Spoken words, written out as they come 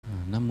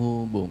Nam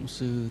mô Bổn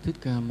Sư Thích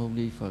Ca Mâu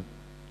Ni Phật.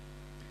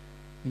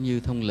 Như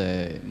thông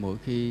lệ, mỗi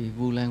khi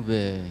Vu Lan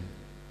về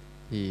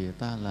thì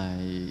ta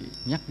lại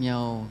nhắc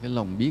nhau cái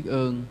lòng biết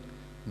ơn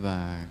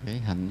và cái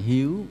hạnh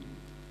hiếu.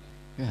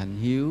 Cái hạnh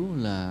hiếu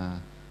là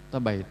ta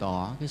bày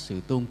tỏ cái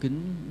sự tôn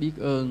kính, biết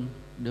ơn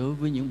đối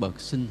với những bậc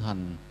sinh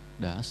thành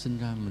đã sinh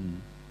ra mình.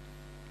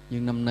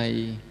 Nhưng năm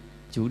nay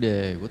chủ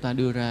đề của ta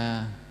đưa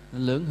ra nó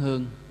lớn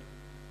hơn,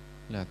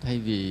 là thay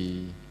vì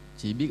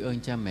chỉ biết ơn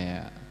cha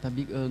mẹ, ta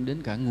biết ơn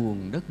đến cả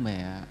nguồn đất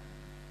mẹ,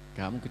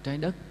 cả một cái trái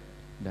đất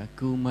đã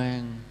cưu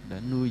mang,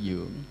 đã nuôi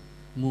dưỡng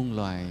muôn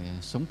loài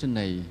sống trên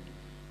này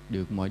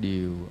được mọi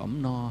điều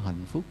ấm no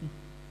hạnh phúc.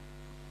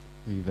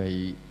 Vì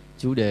vậy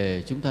chủ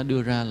đề chúng ta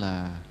đưa ra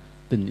là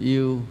tình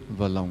yêu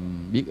và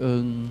lòng biết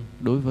ơn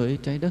đối với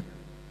trái đất.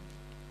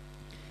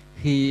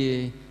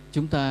 Khi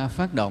chúng ta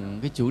phát động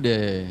cái chủ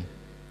đề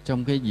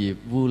trong cái dịp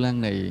Vu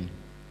Lan này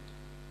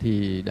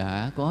thì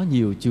đã có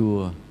nhiều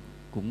chùa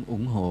cũng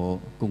ủng hộ,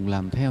 cùng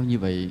làm theo như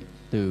vậy,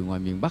 từ ngoài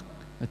miền Bắc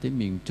tới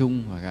miền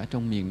Trung và cả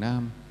trong miền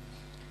Nam.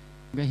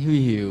 Cái huy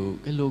hiệu,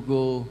 cái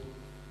logo,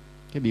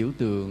 cái biểu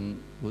tượng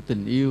của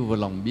tình yêu và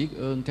lòng biết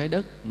ơn trái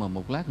đất mà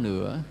một lát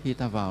nữa khi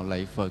ta vào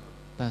lạy Phật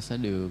ta sẽ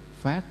được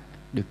phát,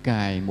 được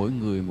cài mỗi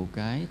người một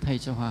cái thay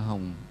cho hoa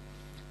hồng.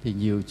 Thì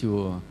nhiều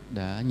chùa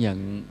đã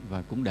nhận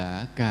và cũng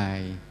đã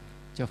cài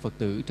cho Phật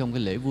tử trong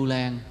cái lễ Vu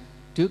Lan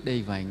trước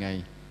đây vài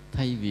ngày,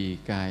 thay vì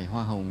cài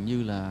hoa hồng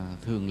như là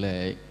thường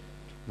lệ.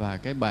 Và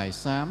cái bài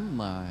sám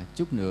mà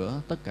chút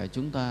nữa tất cả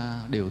chúng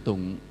ta đều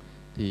tụng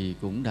thì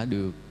cũng đã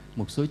được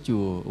một số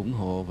chùa ủng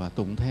hộ và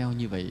tụng theo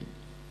như vậy.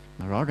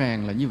 Rõ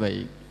ràng là như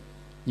vậy,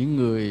 những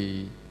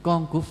người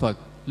con của Phật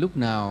lúc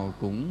nào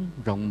cũng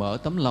rộng mở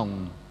tấm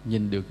lòng,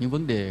 nhìn được những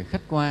vấn đề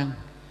khách quan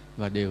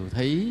và đều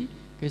thấy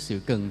cái sự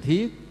cần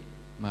thiết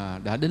mà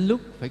đã đến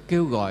lúc phải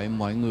kêu gọi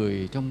mọi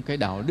người trong cái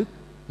đạo đức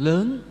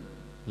lớn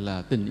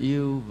là tình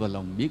yêu và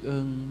lòng biết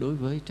ơn đối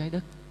với trái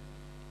đất.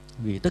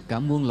 Vì tất cả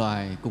muôn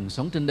loài cùng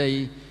sống trên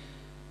đây,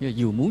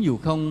 dù muốn dù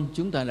không,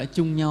 chúng ta đã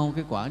chung nhau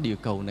cái quả địa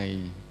cầu này,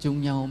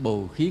 chung nhau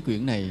bầu khí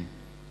quyển này.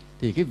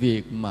 Thì cái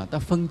việc mà ta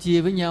phân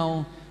chia với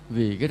nhau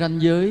vì cái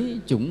ranh giới,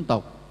 chủng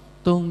tộc,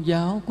 tôn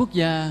giáo, quốc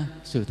gia,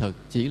 sự thật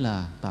chỉ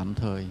là tạm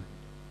thời.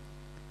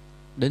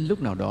 Đến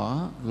lúc nào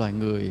đó, loài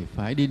người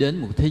phải đi đến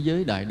một thế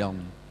giới đại đồng.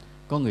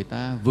 Có người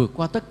ta vượt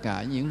qua tất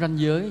cả những ranh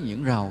giới,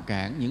 những rào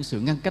cản, những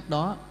sự ngăn cách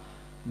đó,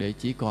 để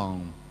chỉ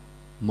còn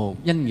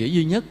một danh nghĩa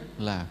duy nhất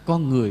là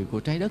con người của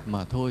trái đất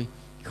mà thôi.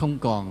 Không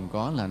còn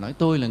có là nói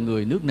tôi là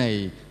người nước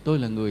này, tôi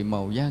là người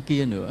màu da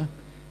kia nữa.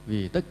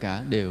 Vì tất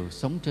cả đều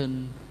sống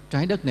trên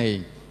trái đất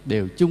này,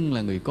 đều chung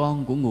là người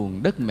con của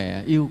nguồn đất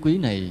mẹ yêu quý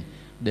này,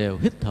 đều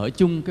hít thở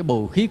chung cái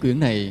bầu khí quyển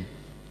này,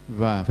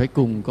 và phải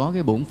cùng có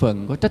cái bổn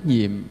phận, có trách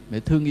nhiệm để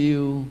thương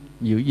yêu,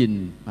 giữ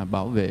gìn và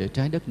bảo vệ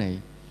trái đất này.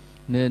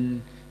 Nên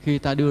khi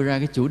ta đưa ra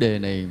cái chủ đề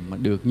này mà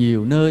được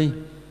nhiều nơi,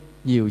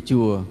 nhiều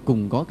chùa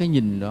cùng có cái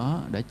nhìn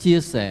đó, đã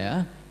chia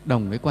sẻ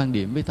đồng cái quan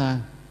điểm với ta.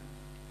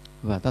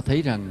 Và ta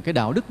thấy rằng cái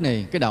đạo đức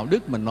này, cái đạo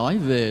đức mà nói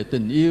về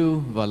tình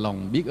yêu và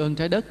lòng biết ơn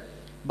trái đất,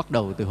 bắt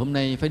đầu từ hôm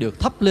nay phải được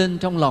thắp lên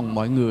trong lòng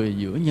mọi người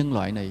giữa nhân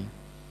loại này,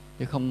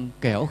 chứ không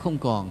kẻo không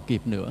còn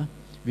kịp nữa.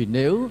 Vì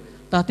nếu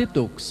ta tiếp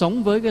tục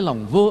sống với cái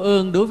lòng vô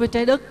ơn đối với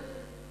trái đất,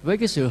 với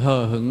cái sự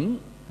hờ hững,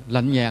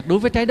 lạnh nhạt đối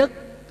với trái đất,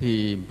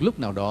 thì lúc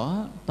nào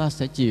đó ta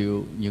sẽ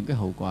chịu những cái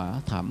hậu quả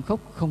thảm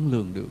khốc không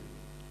lường được.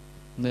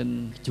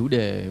 Nên chủ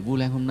đề Vu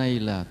Lan hôm nay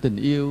là tình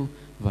yêu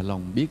và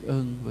lòng biết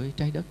ơn với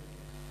trái đất.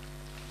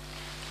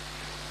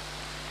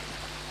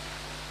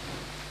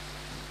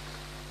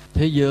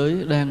 Thế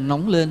giới đang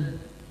nóng lên.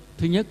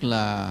 Thứ nhất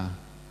là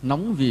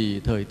nóng vì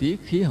thời tiết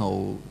khí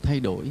hậu thay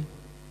đổi.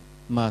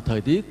 Mà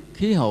thời tiết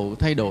khí hậu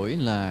thay đổi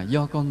là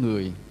do con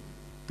người.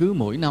 Cứ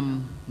mỗi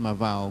năm mà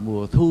vào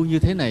mùa thu như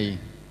thế này,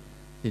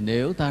 thì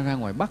nếu ta ra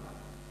ngoài Bắc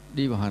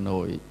đi vào Hà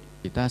Nội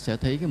thì ta sẽ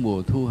thấy cái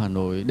mùa thu Hà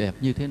Nội đẹp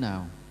như thế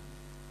nào.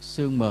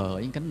 Sương mờ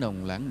ở những cánh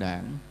đồng lãng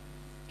đãng,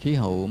 khí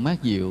hậu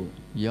mát dịu,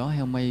 gió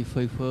heo mây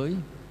phơi phới.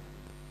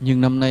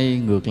 Nhưng năm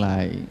nay ngược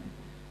lại,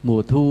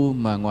 mùa thu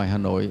mà ngoài Hà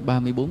Nội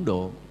 34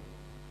 độ,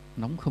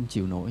 nóng không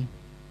chịu nổi.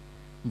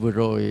 Vừa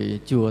rồi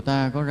chùa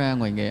ta có ra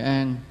ngoài Nghệ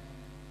An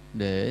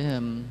để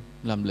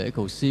làm lễ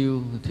cầu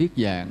siêu, thuyết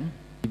giảng,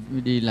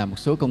 đi làm một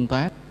số công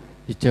tác,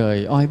 thì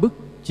trời oi bức,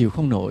 chịu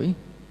không nổi.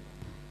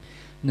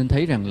 Nên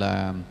thấy rằng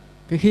là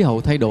cái khí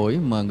hậu thay đổi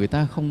mà người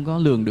ta không có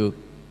lường được.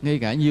 Ngay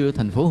cả như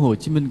thành phố Hồ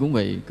Chí Minh cũng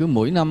vậy, cứ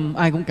mỗi năm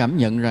ai cũng cảm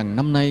nhận rằng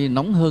năm nay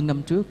nóng hơn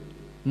năm trước,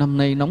 năm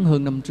nay nóng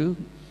hơn năm trước.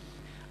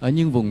 Ở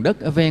những vùng đất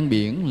ở ven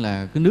biển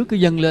là cái nước cứ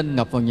dâng lên,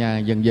 ngập vào nhà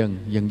dần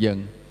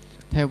dần.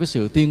 Theo cái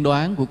sự tiên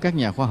đoán của các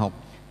nhà khoa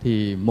học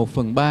thì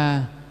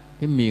 1/3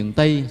 cái miền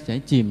Tây sẽ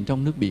chìm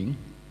trong nước biển,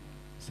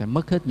 sẽ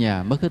mất hết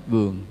nhà, mất hết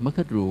vườn, mất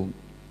hết ruộng.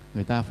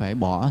 Người ta phải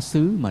bỏ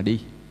xứ mà đi,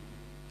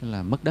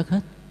 là mất đất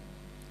hết.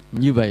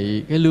 Như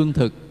vậy cái lương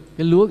thực,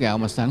 cái lúa gạo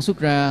mà sản xuất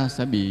ra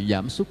sẽ bị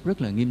giảm sút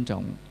rất là nghiêm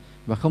trọng.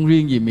 Và không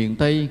riêng gì miền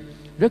Tây,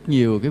 rất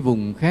nhiều cái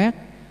vùng khác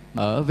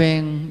ở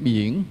ven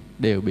biển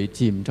đều bị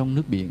chìm trong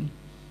nước biển.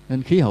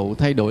 Nên khí hậu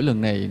thay đổi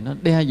lần này nó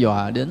đe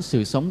dọa đến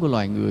sự sống của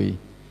loài người.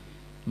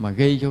 mà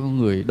gây cho con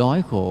người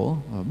đói khổ,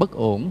 bất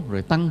ổn,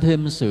 rồi tăng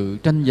thêm sự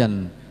tranh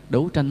giành,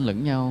 đấu tranh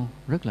lẫn nhau,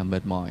 rất là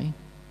mệt mỏi.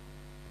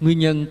 Nguyên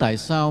nhân tại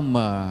sao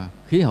mà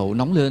khí hậu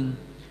nóng lên?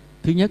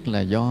 Thứ nhất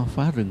là do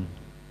phá rừng.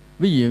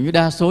 Ví dụ như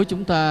đa số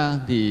chúng ta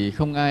thì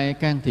không ai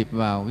can thiệp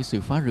vào cái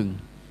sự phá rừng,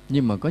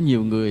 nhưng mà có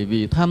nhiều người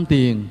vì tham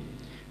tiền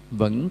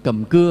vẫn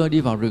cầm cưa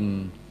đi vào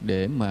rừng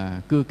để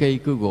mà cưa cây,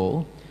 cưa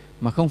gỗ.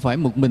 Mà không phải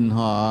một mình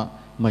họ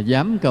mà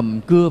dám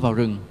cầm cưa vào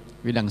rừng,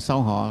 vì đằng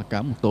sau họ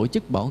cả một tổ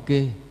chức bảo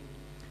kê.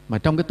 Mà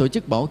trong cái tổ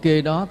chức bảo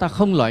kê đó, ta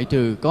không loại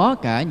trừ có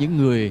cả những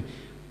người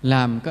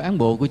làm các án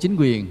bộ của chính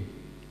quyền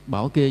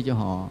bảo kê cho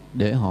họ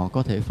để họ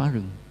có thể phá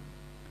rừng.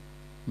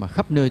 Mà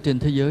khắp nơi trên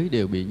thế giới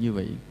đều bị như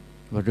vậy.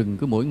 Và rừng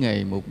cứ mỗi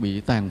ngày một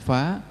bị tàn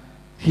phá,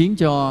 khiến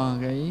cho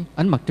cái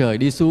ánh mặt trời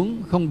đi xuống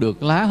không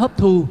được lá hấp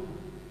thu,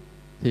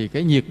 thì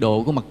cái nhiệt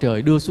độ của mặt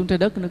trời đưa xuống trái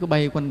đất nó có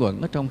bay quanh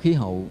quẩn ở trong khí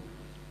hậu,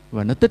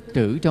 và nó tích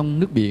trữ trong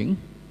nước biển,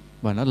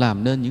 và nó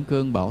làm nên những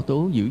cơn bão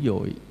tố dữ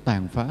dội,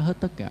 tàn phá hết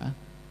tất cả.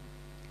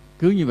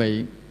 Cứ như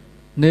vậy,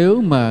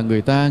 nếu mà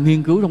người ta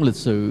nghiên cứu trong lịch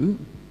sử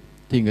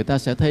thì người ta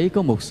sẽ thấy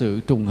có một sự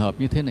trùng hợp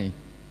như thế này.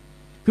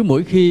 Cứ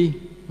mỗi khi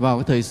vào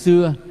cái thời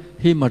xưa,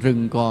 khi mà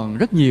rừng còn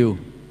rất nhiều,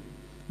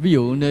 ví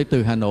dụ nơi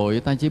từ Hà Nội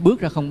ta chỉ bước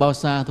ra không bao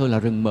xa thôi là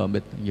rừng mờ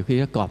mịt, nhiều khi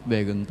nó cọp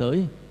về gần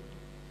tới.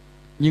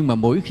 Nhưng mà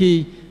mỗi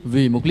khi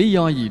vì một lý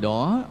do gì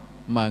đó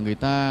mà người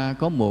ta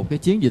có một cái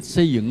chiến dịch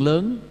xây dựng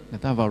lớn, người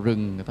ta vào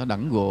rừng, người ta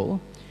đẵng gỗ,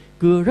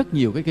 cưa rất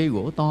nhiều cái cây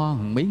gỗ to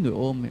hàng mấy người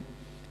ôm ấy,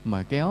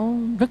 mà kéo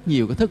rất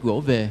nhiều cái thớt gỗ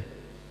về,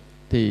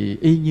 thì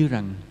y như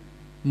rằng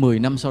 10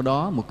 năm sau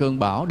đó một cơn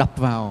bão đập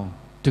vào,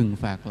 trừng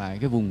phạt lại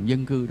cái vùng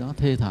dân cư đó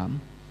thê thảm.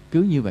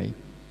 Cứ như vậy.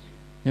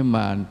 Nhưng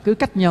mà cứ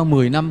cách nhau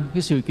 10 năm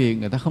cái sự kiện,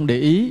 người ta không để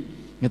ý.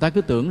 Người ta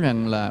cứ tưởng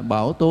rằng là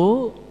bão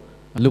tố,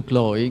 lụt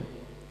lội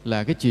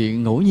là cái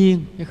chuyện ngẫu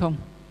nhiên, chứ không.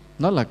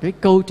 Nó là cái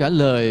câu trả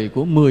lời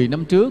của 10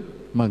 năm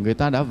trước mà người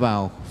ta đã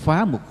vào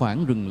phá một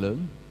khoảng rừng lớn.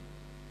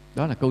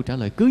 Đó là câu trả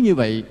lời. Cứ như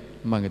vậy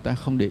mà người ta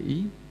không để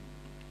ý.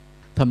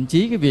 Thậm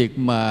chí cái việc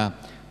mà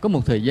có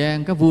một thời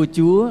gian các vua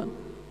chúa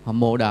họ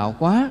mộ đạo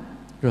quá,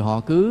 rồi họ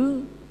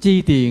cứ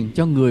chi tiền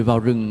cho người vào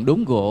rừng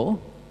đốn gỗ,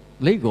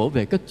 lấy gỗ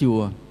về cất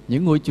chùa.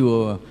 Những ngôi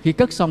chùa khi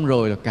cất xong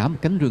rồi là cả một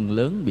cánh rừng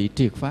lớn bị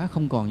triệt phá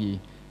không còn gì.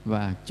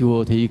 Và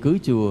chùa thì cứ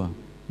chùa,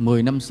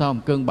 10 năm sau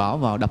một cơn bão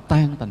vào đập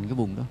tan thành cái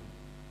vùng đó.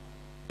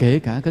 Kể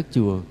cả các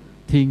chùa,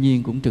 thiên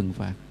nhiên cũng trừng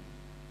phạt.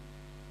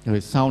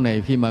 Rồi sau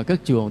này khi mà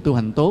các chùa tu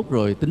hành tốt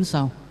rồi tính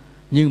sau.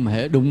 Nhưng mà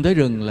hễ đụng tới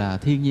rừng là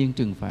thiên nhiên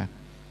trừng phạt.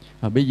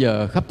 Và bây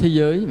giờ khắp thế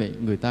giới vậy,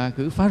 người ta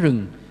cứ phá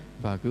rừng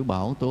và cứ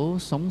bão tố,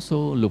 sóng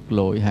xô, lụt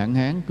lội, hạn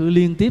hán cứ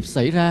liên tiếp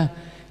xảy ra.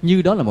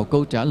 Như đó là một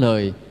câu trả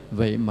lời,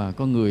 vậy mà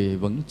con người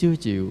vẫn chưa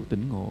chịu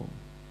tỉnh ngộ.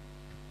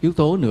 Yếu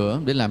tố nữa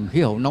để làm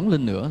khí hậu nóng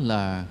lên nữa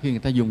là khi người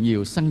ta dùng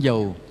nhiều xăng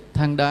dầu,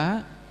 than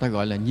đá, ta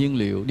gọi là nhiên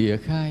liệu địa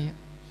khai.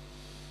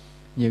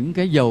 Những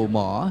cái dầu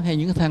mỏ hay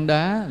những cái than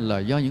đá là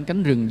do những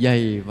cánh rừng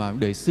dày vào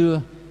đời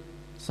xưa,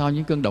 sau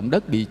những cơn động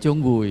đất bị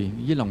chôn vùi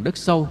dưới lòng đất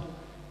sâu,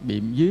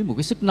 bị dưới một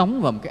cái sức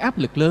nóng và một cái áp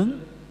lực lớn,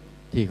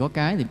 thì có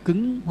cái thì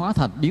cứng hóa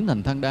thạch biến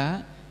thành than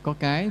đá, có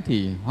cái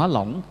thì hóa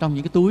lỏng trong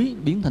những cái túi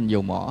biến thành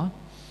dầu mỏ.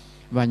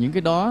 Và những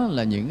cái đó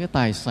là những cái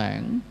tài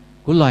sản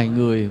của loài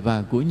người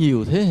và của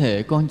nhiều thế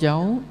hệ con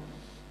cháu.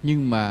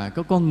 Nhưng mà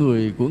có con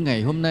người của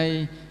ngày hôm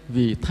nay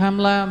vì tham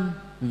lam,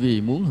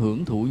 vì muốn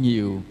hưởng thụ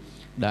nhiều,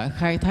 đã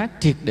khai thác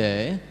triệt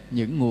để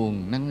những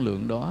nguồn năng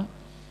lượng đó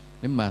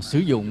để mà sử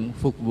dụng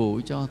phục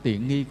vụ cho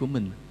tiện nghi của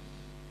mình.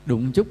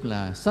 Đụng chút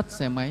là xách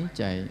xe máy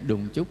chạy,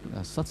 đụng chút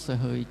là xách xe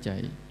hơi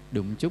chạy,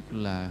 đụng chút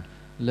là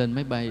lên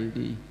máy bay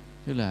đi,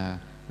 tức là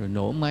rồi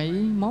nổ máy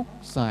móc,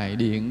 xài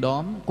điện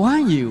đóm quá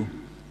nhiều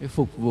để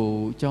phục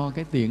vụ cho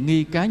cái tiện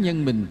nghi cá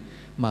nhân mình,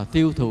 mà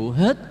tiêu thụ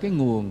hết cái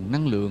nguồn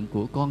năng lượng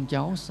của con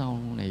cháu sau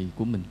này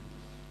của mình.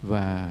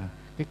 Và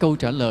cái câu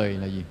trả lời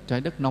là gì?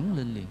 Trái đất nóng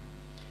lên liền.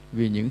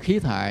 Vì những khí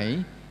thải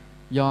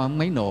do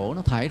máy nổ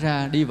nó thải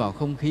ra đi vào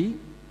không khí.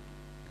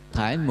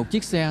 Thải một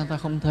chiếc xe ta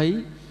không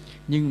thấy,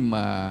 nhưng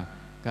mà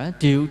cả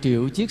triệu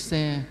triệu chiếc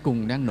xe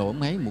cùng đang nổ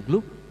máy một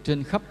lúc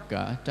trên khắp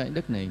cả trái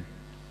đất này.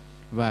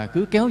 Và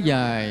cứ kéo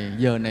dài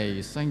giờ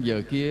này sang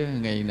giờ kia,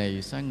 ngày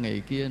này sang ngày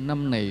kia,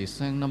 năm này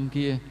sang năm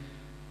kia,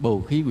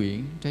 bầu khí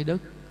quyển trái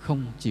đất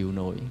không chịu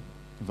nổi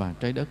và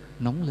trái đất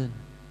nóng lên.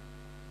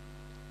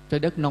 Trái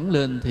đất nóng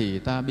lên thì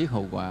ta biết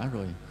hậu quả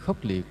rồi,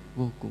 khốc liệt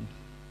vô cùng.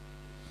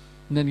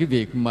 Nên cái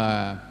việc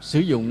mà sử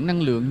dụng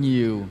năng lượng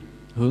nhiều,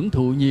 hưởng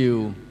thụ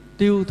nhiều,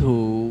 tiêu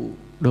thụ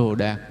đồ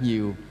đạc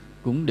nhiều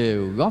cũng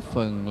đều góp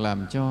phần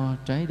làm cho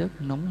trái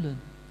đất nóng lên.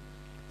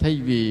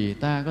 Thay vì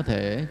ta có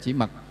thể chỉ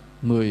mặc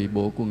 10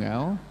 bộ quần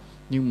áo,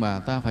 nhưng mà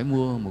ta phải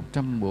mua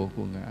 100 bộ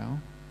quần áo.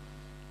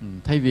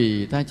 Thay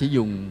vì ta chỉ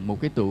dùng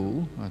một cái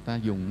tủ, mà ta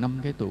dùng 5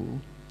 cái tủ.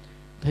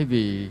 Thay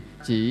vì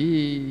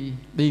chỉ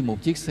đi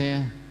một chiếc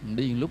xe,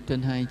 đi lúc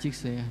trên 2 chiếc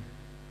xe.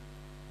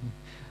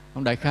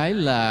 Ông đại khái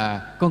là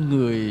con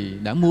người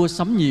đã mua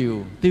sắm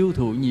nhiều, tiêu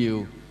thụ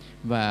nhiều,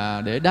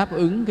 và để đáp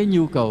ứng cái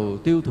nhu cầu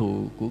tiêu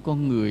thụ của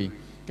con người,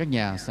 các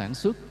nhà sản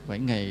xuất phải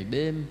ngày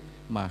đêm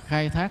mà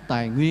khai thác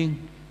tài nguyên,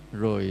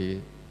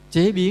 rồi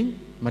chế biến,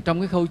 mà trong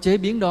cái khâu chế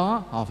biến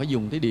đó họ phải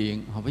dùng tới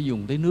điện, họ phải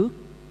dùng tới nước,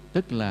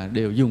 tức là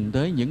đều dùng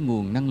tới những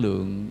nguồn năng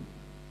lượng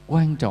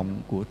quan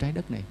trọng của trái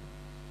đất này,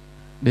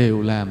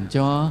 đều làm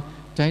cho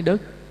trái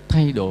đất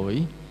thay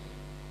đổi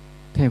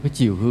theo cái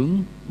chiều hướng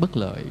bất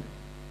lợi.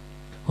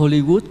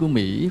 Hollywood của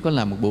Mỹ có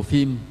làm một bộ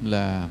phim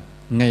là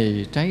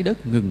Ngày trái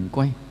đất ngừng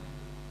quay.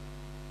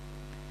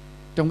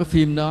 Trong cái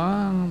phim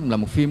đó là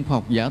một phim khoa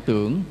học giả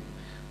tưởng,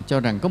 cho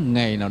rằng có một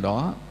ngày nào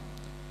đó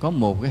có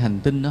một cái hành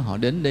tinh đó họ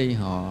đến đây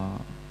họ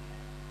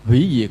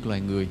hủy diệt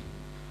loài người.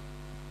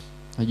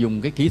 Họ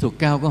dùng cái kỹ thuật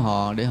cao của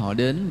họ để họ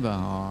đến, và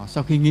họ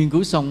sau khi nghiên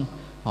cứu xong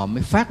họ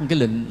mới phát một cái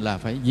lệnh là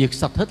phải diệt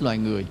sạch hết loài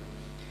người.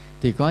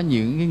 Thì có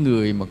những cái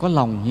người mà có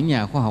lòng, những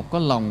nhà khoa học có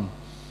lòng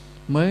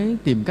mới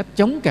tìm cách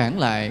chống cản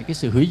lại cái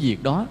sự hủy diệt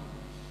đó.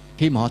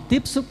 Khi mà họ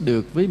tiếp xúc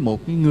được với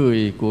một cái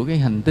người của cái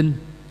hành tinh,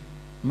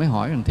 mới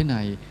hỏi rằng thế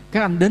này: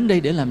 các anh đến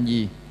đây để làm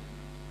gì?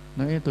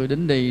 Nói tôi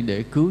đến đây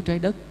để cứu trái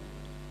đất.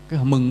 Cái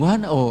họ mừng quá,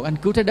 nói ồ anh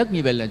cứu trái đất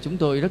như vậy là chúng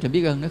tôi rất là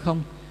biết ơn. Nói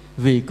không,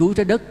 vì cứu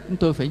trái đất chúng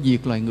tôi phải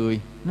diệt loài người.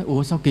 Nói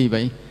ủa sao kỳ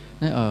vậy?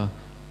 Nói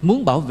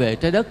muốn bảo vệ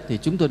trái đất thì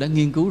chúng tôi đã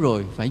nghiên cứu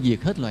rồi, phải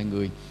diệt hết loài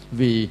người.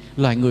 Vì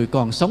loài người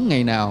còn sống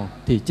ngày nào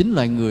thì chính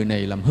loài người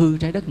này làm hư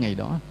trái đất ngày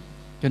đó.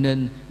 Cho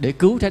nên để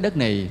cứu trái đất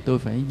này tôi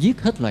phải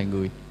giết hết loài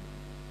người.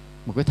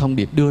 Một cái thông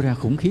điệp đưa ra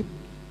khủng khiếp.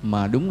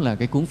 Mà đúng là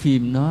cái cuốn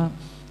phim nó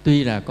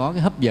tuy là có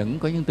cái hấp dẫn,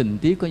 có những tình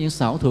tiết, có những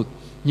xảo thuật,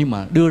 nhưng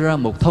mà đưa ra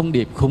một thông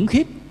điệp khủng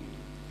khiếp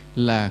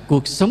là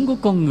cuộc sống của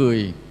con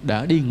người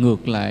đã đi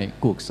ngược lại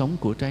cuộc sống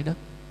của trái đất.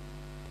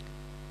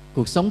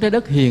 Cuộc sống trái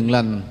đất hiền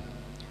lành,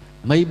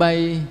 mây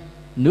bay,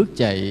 nước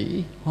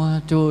chảy,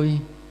 hoa trôi,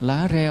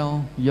 lá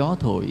reo, gió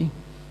thổi.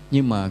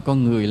 Nhưng mà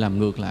con người làm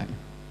ngược lại.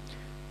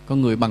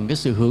 Con người bằng cái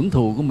sự hưởng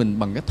thụ của mình,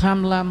 bằng cái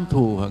tham lam,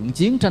 thù hận,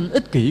 chiến tranh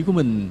ích kỷ của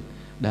mình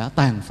đã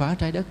tàn phá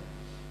trái đất.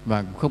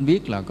 Và không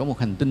biết là có một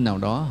hành tinh nào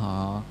đó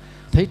họ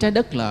thấy trái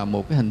đất là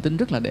một cái hành tinh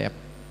rất là đẹp,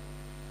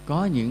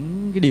 có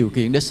những cái điều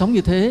kiện để sống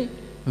như thế.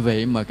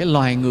 Vậy mà cái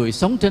loài người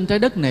sống trên trái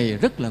đất này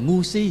rất là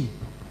ngu si,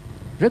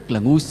 rất là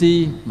ngu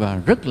si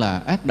và rất là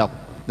ác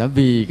độc. Đã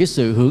vì cái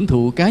sự hưởng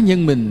thụ cá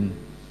nhân mình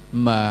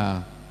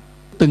mà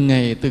từng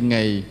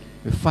ngày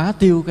phá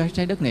tiêu cái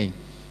trái đất này.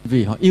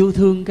 Vì họ yêu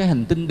thương cái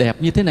hành tinh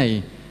đẹp như thế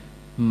này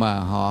mà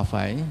họ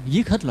phải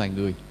giết hết loài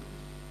người.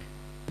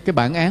 Cái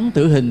bản án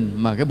tử hình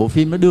mà cái bộ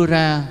phim nó đưa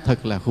ra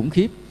thật là khủng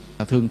khiếp.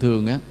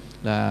 Thường á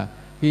là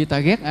khi ta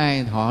ghét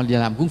ai họ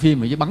làm cuốn phim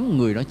mà với bắn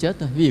người đó chết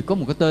thôi. Vì có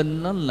một cái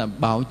tên nó là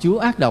bạo chúa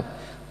ác độc,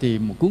 thì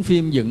một cuốn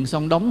phim dựng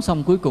xong đóng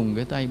xong cuối cùng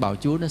cái tay bạo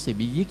chúa nó sẽ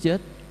bị giết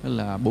chết. Đó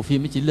là bộ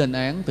phim nó chỉ lên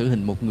án tử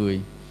hình một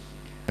người.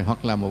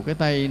 Hoặc là một cái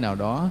tay nào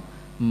đó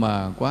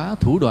mà quá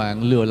thủ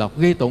đoạn lừa lọc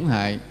gây tổn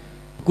hại,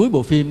 cuối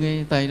bộ phim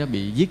cái tay nó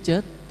bị giết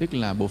chết. Tức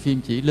là bộ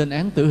phim chỉ lên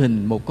án tử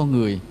hình một con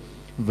người.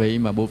 Vậy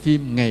mà bộ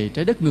phim Ngày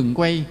trái đất ngừng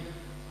quay,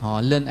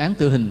 họ lên án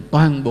tử hình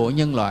toàn bộ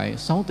nhân loại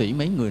 6 tỷ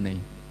mấy người này.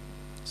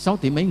 6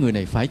 tỷ mấy người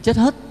này phải chết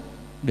hết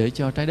để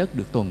cho trái đất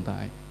được tồn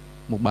tại.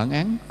 Một bản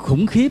án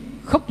khủng khiếp,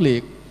 khốc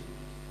liệt,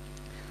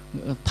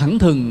 thẳng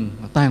thừng,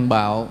 tàn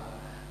bạo,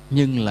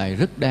 nhưng lại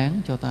rất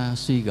đáng cho ta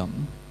suy gẫm.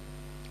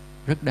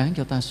 Rất đáng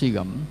cho ta suy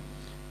gẫm.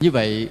 Như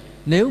vậy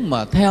nếu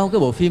mà theo cái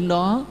bộ phim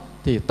đó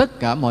thì tất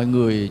cả mọi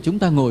người chúng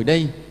ta ngồi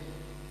đây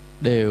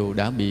đều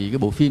đã bị cái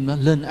bộ phim đó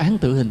lên án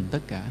tử hình tất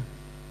cả.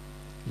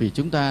 Vì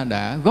chúng ta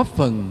đã góp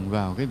phần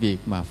vào cái việc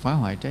mà phá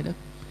hoại trái đất.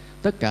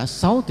 Tất cả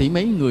 6 tỷ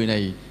mấy người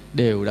này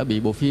đều đã bị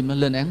bộ phim nó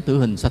lên án tử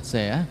hình sạch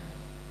sẽ.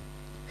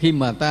 Khi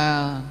mà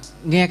ta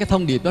nghe cái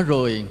thông điệp đó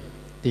rồi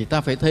thì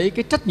ta phải thấy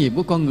cái trách nhiệm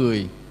của con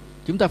người.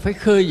 Chúng ta phải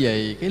khơi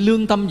dậy cái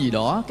lương tâm gì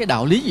đó, cái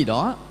đạo lý gì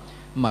đó,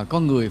 mà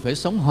con người phải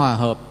sống hòa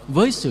hợp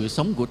với sự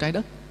sống của trái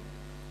đất.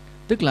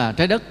 Tức là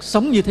trái đất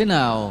sống như thế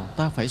nào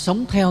ta phải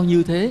sống theo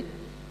như thế,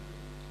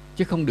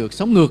 chứ không được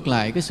sống ngược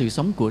lại cái sự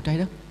sống của trái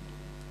đất.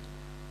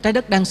 Trái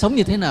đất đang sống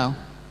như thế nào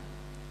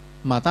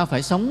mà ta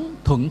phải sống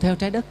thuận theo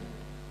trái đất.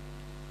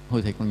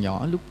 Hồi thầy còn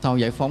nhỏ, lúc sau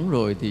giải phóng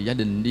rồi thì gia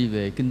đình đi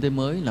về kinh tế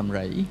mới làm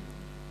rẫy.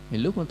 Thì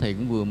lúc đó thầy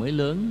cũng vừa mới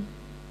lớn,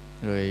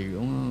 rồi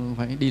cũng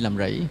phải đi làm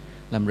rẫy.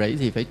 Làm rẫy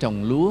thì phải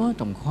trồng lúa,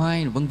 trồng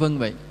khoai, vân vân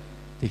vậy.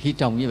 Thì khi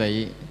trồng như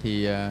vậy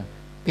thì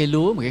cây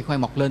lúa mà cây khoai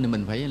mọc lên thì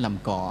mình phải làm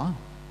cỏ,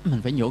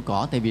 mình phải nhổ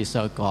cỏ, tại vì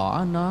sợ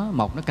cỏ nó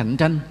mọc nó cạnh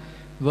tranh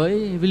với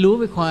lúa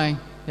với khoai,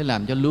 để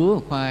làm cho lúa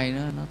và khoai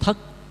nó thất,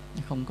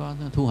 nó không có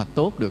thu hoạch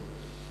tốt được.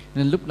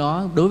 Nên lúc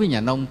đó đối với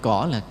nhà nông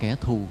cỏ là kẻ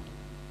thù,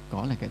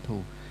 cỏ là kẻ thù.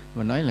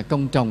 Và nói là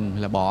công trồng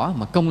là bỏ,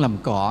 mà công làm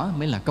cỏ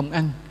mới là công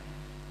ăn.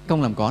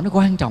 Công làm cỏ nó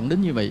quan trọng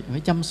đến như vậy, phải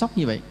chăm sóc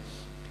như vậy.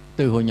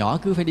 Từ hồi nhỏ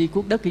cứ phải đi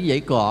cuốc đất cái dãy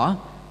cỏ.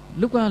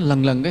 Lúc đó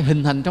lần cái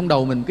hình thành trong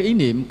đầu mình cái ý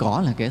niệm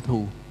cỏ là kẻ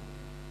thù.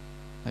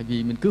 Tại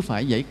vì mình cứ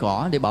phải dãy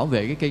cỏ để bảo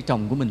vệ cái cây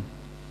trồng của mình.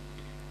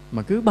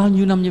 Mà cứ bao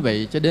nhiêu năm như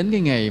vậy cho đến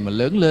cái ngày mà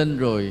lớn lên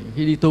rồi,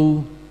 khi đi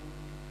tu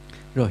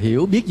rồi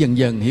hiểu biết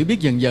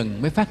dần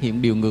dần mới phát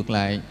hiện điều ngược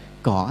lại.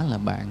 Cỏ là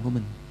bạn của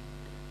mình,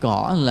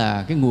 cỏ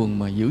là cái nguồn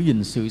mà giữ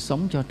gìn sự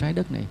sống cho trái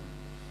đất này.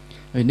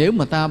 Rồi nếu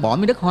mà ta bỏ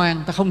miếng đất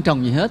hoang, ta không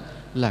trồng gì hết,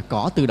 là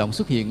cỏ tự động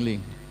xuất hiện liền.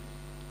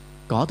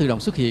 Cỏ tự động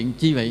xuất hiện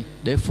chi vậy?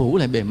 Để phủ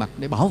lại bề mặt,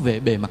 để bảo vệ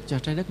bề mặt cho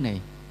trái đất này.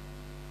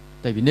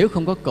 Tại vì nếu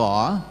không có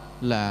cỏ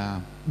là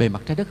bề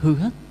mặt trái đất hư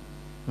hết,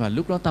 và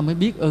lúc đó ta mới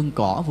biết ơn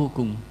cỏ vô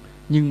cùng.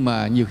 Nhưng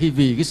mà nhiều khi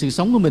vì cái sự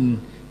sống của mình,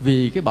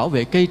 vì cái bảo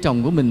vệ cây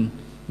trồng của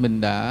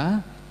mình đã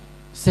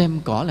xem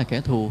cỏ là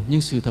kẻ thù,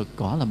 nhưng sự thật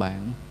cỏ là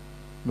bạn.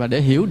 Và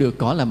để hiểu được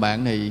cỏ là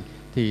bạn này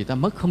thì ta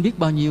mất không biết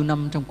bao nhiêu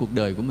năm trong cuộc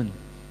đời của mình.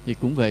 Thì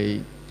cũng vậy,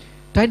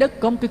 trái đất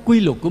có một cái quy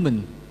luật của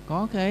mình,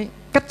 có cái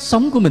cách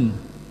sống của mình,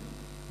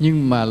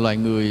 nhưng mà loài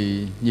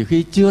người nhiều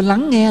khi chưa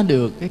lắng nghe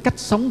được cái cách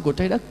sống của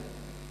trái đất,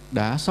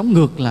 đã sống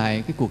ngược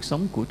lại cái cuộc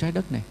sống của trái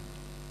đất này.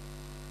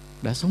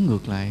 Đã sống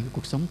ngược lại cái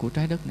cuộc sống của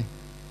trái đất này.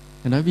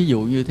 Tôi nói ví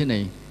dụ như thế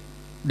này,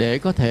 để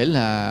có thể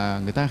là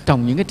người ta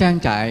trồng những cái trang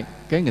trại,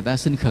 cái người ta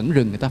xin khẩn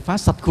rừng, người ta phá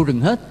sạch khu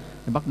rừng hết,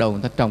 rồi bắt đầu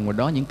người ta trồng vào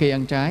đó những cây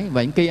ăn trái.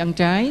 Và những cây ăn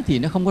trái thì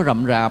nó không có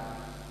rậm rạp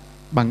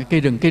bằng cái cây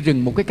rừng. Cây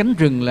rừng, một cái cánh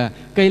rừng là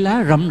cây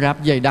lá rậm rạp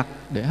dày đặc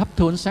để hấp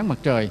thu ánh sáng mặt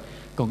trời.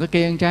 Còn cái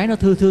cây ăn trái nó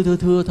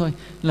thưa thôi.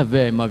 Là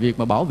về mà việc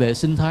mà bảo vệ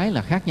sinh thái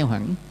là khác nhau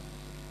hẳn.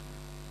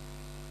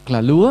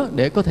 Là lúa,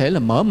 để có thể là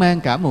mở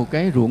mang cả một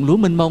cái ruộng lúa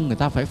mênh mông, người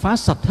ta phải phá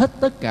sạch hết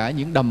tất cả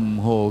những đầm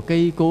hồ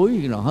cây cối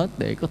nào hết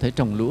để có thể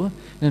trồng lúa.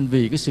 Nên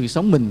vì cái sự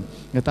sống mình,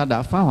 người ta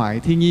đã phá hoại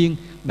thiên nhiên,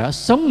 đã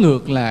sống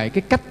ngược lại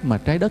cái cách mà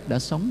trái đất đã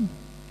sống.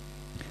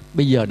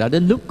 Bây giờ đã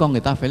đến lúc con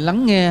người ta phải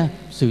lắng nghe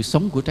sự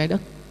sống của trái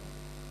đất.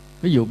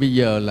 Ví dụ bây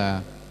giờ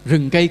là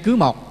rừng cây cứ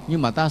mọc,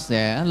 nhưng mà ta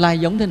sẽ lai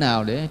giống thế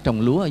nào để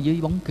trồng lúa ở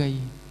dưới bóng cây.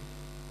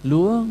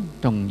 Lúa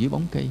trồng dưới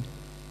bóng cây,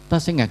 ta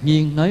sẽ ngạc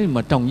nhiên, nói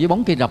mà trồng dưới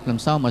bóng cây rập làm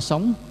sao mà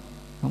sống.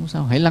 Không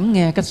sao, hãy lắng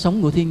nghe cách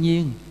sống của thiên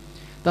nhiên.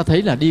 Ta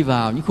thấy là đi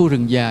vào những khu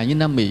rừng già như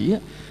Nam Mỹ,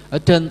 ở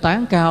trên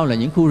tán cao là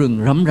những khu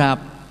rừng rậm rạp,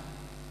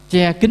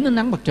 che kín ánh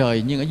nắng mặt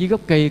trời, nhưng ở dưới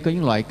gốc cây có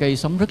những loại cây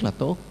sống rất là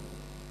tốt.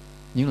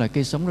 Những loại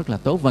cây sống rất là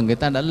tốt. Và người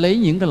ta đã lấy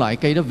những cái loại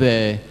cây đó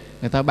về,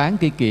 người ta bán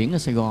cây kiểng ở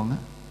Sài Gòn á.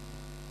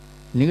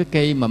 Những cái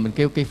cây mà mình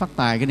kêu cây phát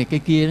tài, cái này cây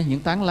kia đó, những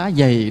tán lá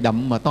dày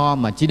đậm mà to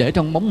mà chỉ để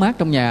trong bóng mát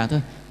trong nhà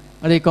thôi.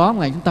 Ở đây có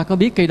ngày chúng ta có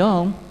biết cây đó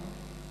không?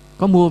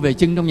 Có mua về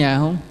trưng trong nhà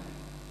không?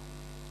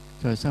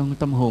 Trời, sao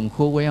tâm hồn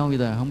khô queo bây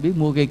giờ không biết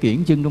mua cây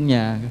kiểng trưng trong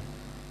nhà?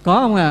 Có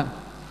không ạ?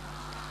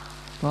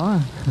 Có.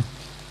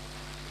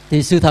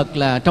 Thì sự thật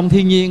là trong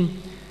thiên nhiên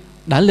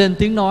đã lên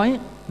tiếng nói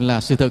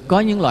là sự thật có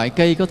những loại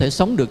cây có thể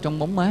sống được trong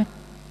bóng mát,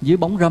 dưới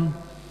bóng râm.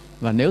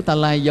 Và nếu ta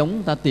lai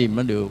giống, ta tìm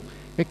ra được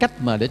cái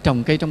cách mà để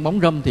trồng cây trong bóng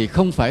râm thì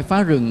không phải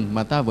phá rừng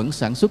mà ta vẫn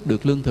sản xuất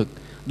được lương thực.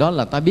 Đó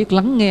là ta biết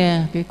lắng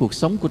nghe cái cuộc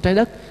sống của trái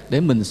đất để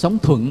mình sống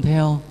thuận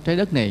theo trái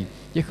đất này,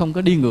 chứ không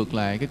có đi ngược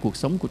lại cái cuộc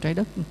sống của trái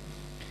đất.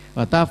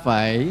 Và ta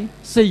phải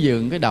xây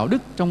dựng cái đạo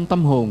đức trong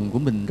tâm hồn của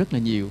mình rất là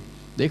nhiều,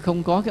 để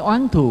không có cái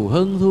oán thù,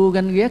 hơn thua,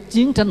 ganh ghét,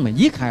 chiến tranh mà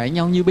giết hại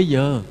nhau như bây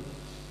giờ.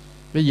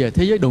 Bây giờ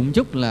thế giới đụng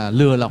chút là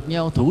lừa lọc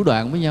nhau, thủ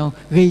đoạn với nhau,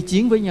 gây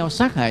chiến với nhau,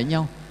 sát hại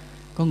nhau.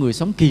 Con người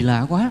sống kỳ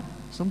lạ quá,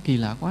 sống kỳ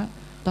lạ quá.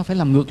 Ta phải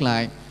làm ngược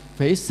lại,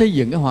 phải xây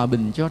dựng cái hòa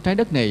bình cho trái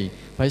đất này,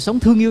 phải sống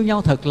thương yêu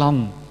nhau thật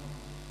lòng.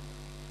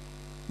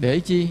 Để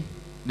chi?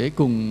 Để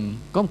cùng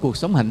có một cuộc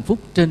sống hạnh phúc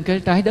trên cái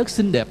trái đất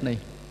xinh đẹp này.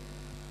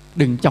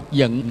 Đừng chọc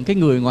giận cái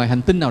người ngoài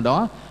hành tinh nào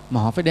đó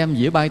mà họ phải đem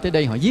dĩa bay tới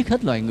đây, họ giết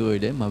hết loài người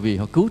để mà vì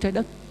họ cứu trái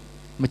đất.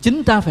 Mà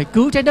chính ta phải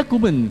cứu trái đất của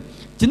mình,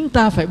 chính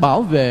ta phải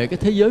bảo vệ cái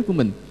thế giới của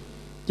mình.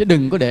 Chứ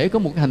đừng có để có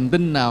một hành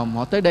tinh nào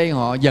họ tới đây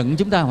họ giận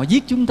chúng ta, họ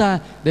giết chúng ta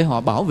để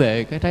họ bảo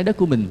vệ cái trái đất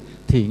của mình.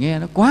 Thì nghe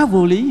nó quá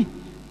vô lý,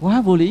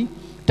 quá vô lý.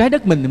 Trái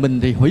đất mình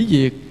thì hủy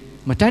diệt,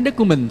 mà trái đất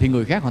của mình thì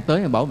người khác họ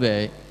tới mà bảo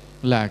vệ,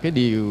 là cái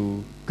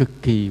điều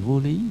cực kỳ vô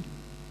lý,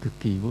 cực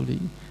kỳ vô lý.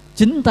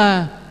 Chính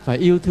ta phải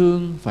yêu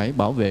thương, phải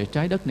bảo vệ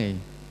trái đất này,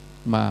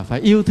 mà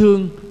phải yêu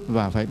thương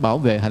và phải bảo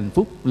vệ hạnh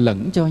phúc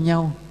lẫn cho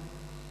nhau.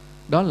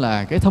 Đó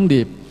là cái thông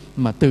điệp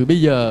mà từ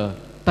bây giờ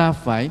ta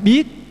phải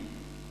biết,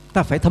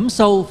 ta phải thấm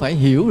sâu, phải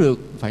hiểu được,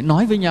 phải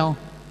nói với nhau.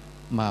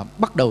 Mà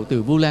bắt đầu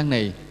từ Vu Lan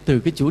này, từ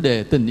cái chủ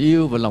đề tình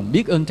yêu và lòng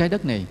biết ơn trái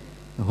đất này,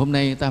 hôm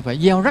nay ta phải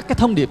gieo rắc cái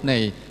thông điệp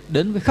này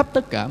đến với khắp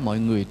tất cả mọi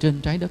người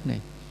trên trái đất này.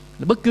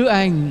 Bất cứ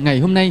ai ngày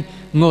hôm nay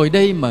ngồi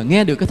đây mà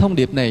nghe được cái thông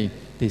điệp này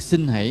thì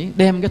xin hãy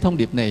đem cái thông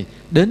điệp này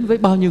đến với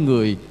bao nhiêu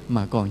người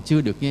mà còn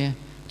chưa được nghe.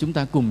 Chúng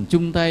ta cùng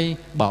chung tay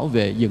bảo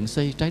vệ dựng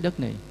xây trái đất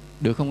này,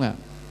 được không ạ?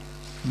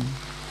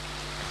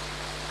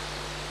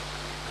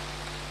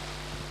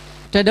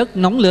 Trái đất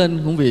nóng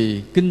lên cũng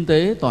vì kinh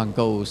tế toàn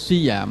cầu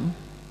suy giảm.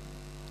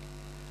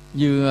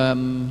 Như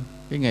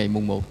cái ngày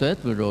mùng 1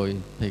 Tết vừa rồi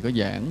thầy có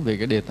giảng về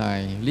cái đề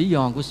tài lý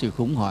do của sự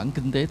khủng hoảng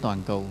kinh tế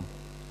toàn cầu.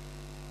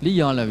 Lý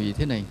do là vì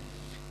thế này: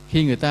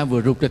 khi người ta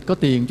vừa rục rịch có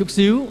tiền chút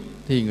xíu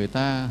thì người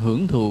ta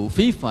hưởng thụ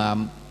phí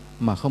phạm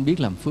mà không biết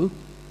làm phước.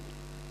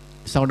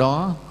 Sau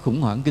đó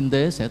khủng hoảng kinh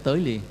tế sẽ tới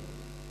liền.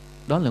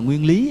 Đó là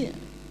nguyên lý.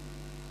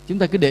 Chúng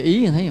ta cứ để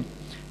ý thấy không?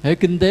 Hệ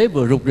kinh tế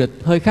vừa rục rịch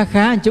hơi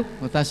khá một chút,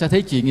 người ta sẽ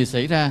thấy chuyện gì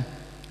xảy ra.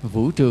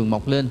 Vũ trường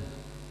mọc lên,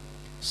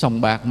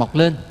 sòng bạc mọc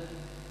lên,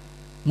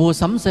 mua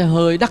sắm xe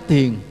hơi đắt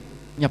tiền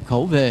nhập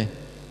khẩu về,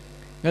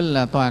 nên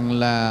là toàn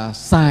là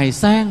xài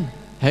sang.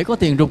 Hễ có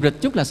tiền rục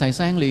rịch chút là xài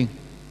sang liền.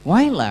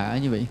 Quái lạ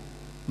như vậy.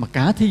 Mà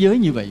cả thế giới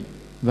như vậy.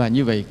 Và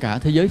như vậy cả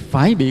thế giới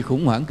phải bị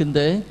khủng hoảng kinh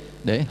tế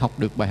để học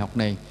được bài học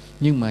này.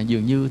 Nhưng mà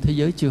dường như thế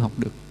giới chưa học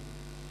được.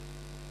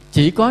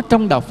 Chỉ có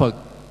trong đạo Phật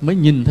mới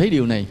nhìn thấy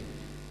điều này,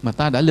 mà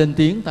ta đã lên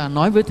tiếng, ta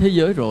nói với thế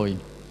giới rồi.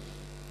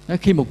 Đó,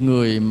 khi một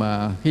người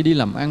mà khi đi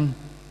làm ăn,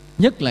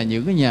 nhất là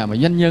những cái nhà mà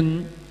doanh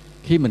nhân,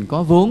 khi mình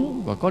có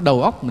vốn và có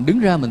đầu óc, mình đứng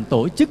ra mình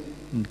tổ chức,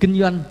 mình kinh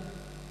doanh,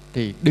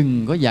 thì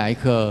đừng có dại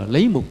khờ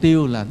lấy mục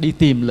tiêu là đi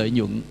tìm lợi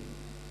nhuận.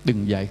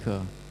 Đừng dại khờ.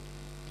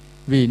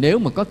 Vì nếu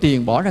mà có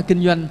tiền bỏ ra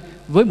kinh doanh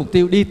với mục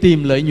tiêu đi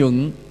tìm lợi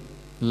nhuận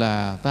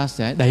là ta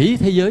sẽ đẩy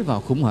thế giới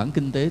vào khủng hoảng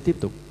kinh tế tiếp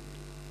tục.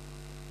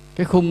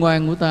 Cái khôn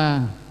ngoan của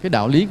ta, cái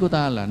đạo lý của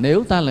ta là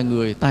nếu ta là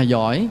người tài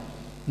giỏi,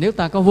 nếu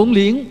ta có vốn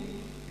liếng,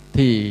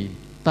 thì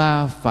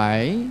ta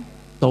phải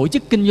tổ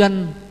chức kinh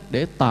doanh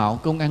để tạo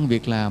công ăn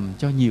việc làm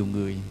cho nhiều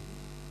người,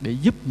 để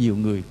giúp nhiều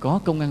người có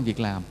công ăn việc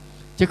làm,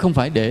 chứ không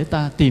phải để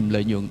ta tìm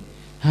lợi nhuận.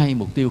 Hai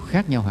mục tiêu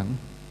khác nhau hẳn.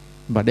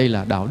 Và đây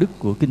là đạo đức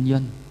của kinh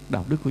doanh,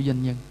 đạo đức của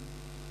doanh nhân.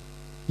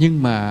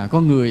 Nhưng mà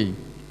con người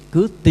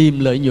cứ tìm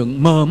lợi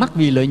nhuận, mờ mắt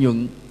vì lợi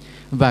nhuận,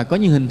 và có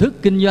những hình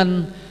thức kinh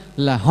doanh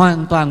là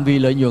hoàn toàn vì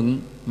lợi nhuận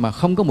mà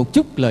không có một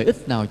chút lợi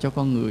ích nào cho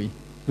con người.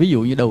 Ví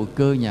dụ như đầu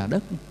cơ nhà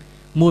đất,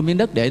 mua miếng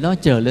đất để nó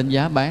chờ lên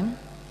giá bán,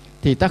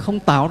 thì ta không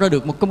tạo ra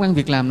được một công ăn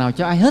việc làm nào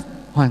cho ai hết,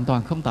 hoàn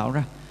toàn không tạo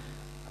ra.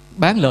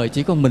 Bán lợi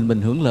chỉ có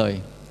mình hưởng lợi.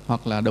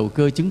 Hoặc là đầu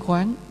cơ chứng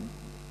khoán,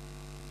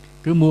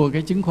 cứ mua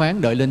cái chứng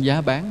khoán đợi lên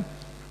giá bán,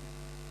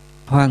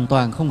 hoàn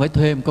toàn không phải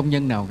thuê một công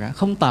nhân nào cả,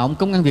 không tạo một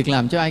công ăn việc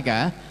làm cho ai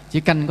cả, chỉ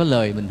canh có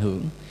lời mình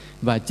hưởng.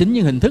 Và chính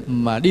những hình thức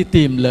mà đi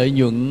tìm lợi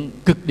nhuận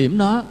cực điểm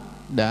đó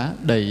đã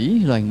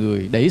đẩy loài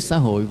người, đẩy xã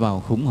hội vào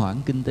khủng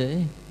hoảng kinh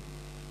tế.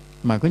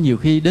 Mà có nhiều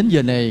khi đến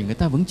giờ này người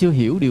ta vẫn chưa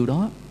hiểu điều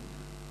đó.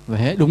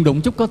 Và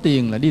đụng chút có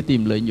tiền là đi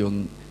tìm lợi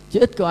nhuận. Chứ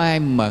ít có ai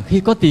mà khi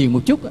có tiền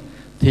một chút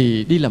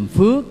thì đi làm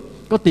phước,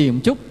 có tiền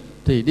một chút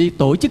thì đi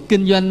tổ chức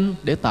kinh doanh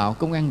để tạo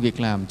công ăn việc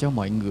làm cho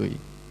mọi người.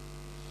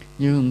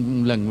 Như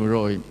lần vừa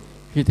rồi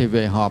khi thầy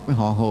về họp với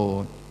họ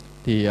Hồ,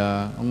 thì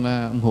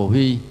ông Hồ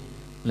Huy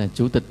là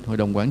chủ tịch hội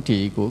đồng quản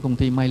trị của công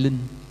ty Mai Linh,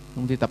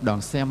 công ty tập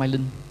đoàn xe Mai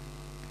Linh.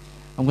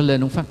 Ông có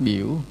lên ông phát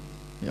biểu,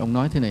 thì ông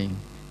nói thế này: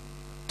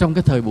 trong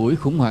cái thời buổi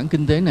khủng hoảng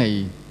kinh tế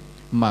này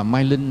mà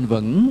Mai Linh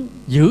vẫn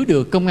giữ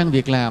được công ăn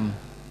việc làm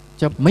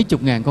cho mấy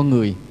chục ngàn con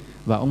người,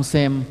 và ông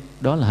xem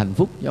đó là hạnh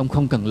phúc. Ông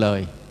không cần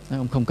lời,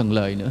 ông không cần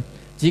lời nữa,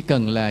 chỉ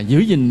cần là giữ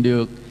gìn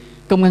được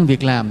công ăn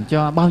việc làm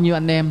cho bao nhiêu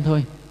anh em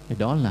thôi, thì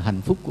đó là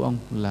hạnh phúc của ông,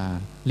 là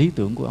lý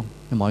tưởng của ông.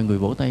 Mọi người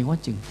vỗ tay quá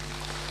chừng.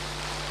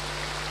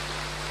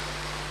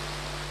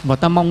 Và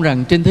ta mong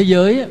rằng trên thế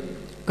giới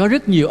có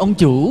rất nhiều ông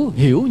chủ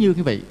hiểu như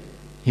vậy,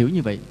 hiểu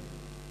như vậy,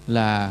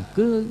 là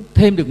cứ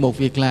thêm được một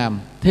việc làm,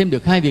 thêm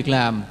được hai việc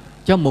làm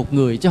cho một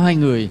người, cho hai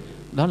người,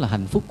 đó là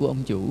hạnh phúc của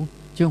ông chủ,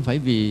 chứ không phải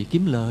vì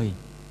kiếm lời.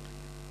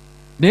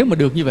 Nếu mà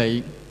được như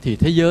vậy thì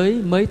thế giới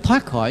mới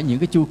thoát khỏi những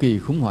cái chu kỳ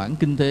khủng hoảng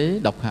kinh tế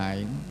độc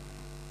hại.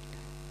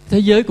 Thế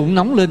giới cũng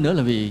nóng lên nữa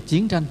là vì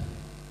chiến tranh,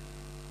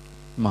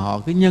 mà họ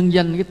cứ nhân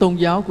danh cái tôn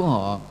giáo của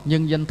họ,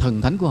 nhân danh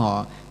thần thánh của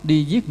họ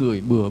đi giết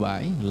người bừa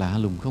bãi, lạ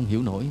lùng không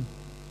hiểu nổi.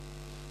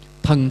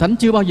 Thần thánh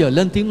chưa bao giờ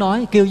lên tiếng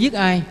nói kêu giết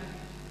ai,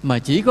 mà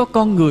chỉ có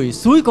con người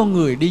xúi con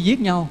người đi giết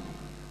nhau,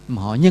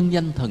 mà họ nhân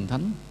danh thần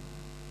thánh.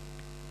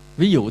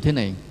 Ví dụ thế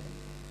này,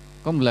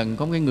 có một lần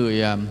có cái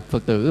người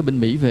Phật tử ở bên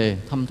Mỹ về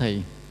thăm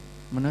thầy,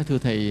 mà nói: thưa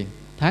thầy,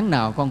 tháng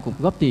nào con cũng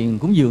góp tiền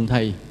cúng dường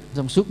thầy,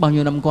 trong suốt bao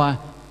nhiêu năm qua.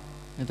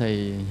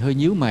 Thầy hơi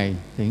nhíu mày,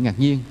 thầy ngạc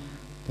nhiên.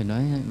 Thầy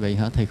nói: vậy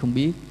hả thầy không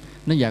biết?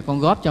 Nói: dạ con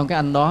góp cho cái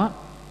anh đó.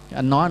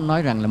 Anh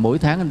nói rằng là mỗi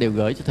tháng anh đều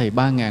gửi cho thầy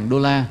 3.000 đô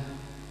la.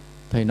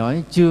 Thầy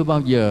nói: chưa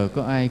bao giờ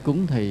có ai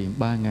cúng thầy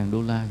 3.000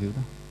 đô la kiểu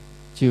đó.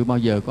 Chưa bao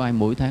giờ có ai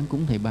mỗi tháng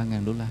cúng thầy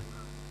 3.000 đô la.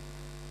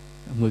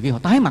 Người kia họ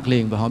tái mặt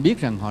liền và họ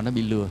biết rằng họ đã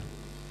bị lừa.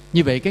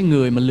 Như vậy cái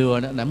người mà lừa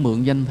đó đã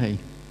mượn danh thầy.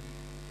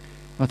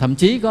 Và thậm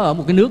chí có ở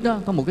một cái nước đó,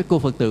 có một cái cô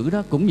Phật tử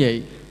đó cũng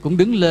vậy, cũng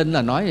đứng lên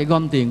là nói để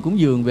gom tiền cúng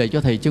dường về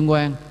cho thầy Chân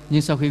Quang,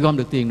 nhưng sau khi gom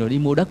được tiền rồi đi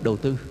mua đất đầu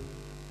tư.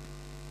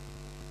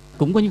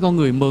 Cũng có những con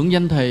người mượn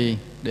danh thầy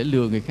để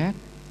lừa người khác.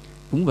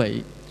 Cũng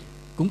vậy,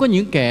 cũng có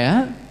những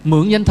kẻ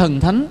mượn danh thần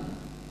thánh,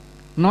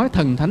 nói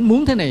thần thánh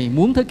muốn thế này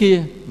muốn thế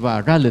kia,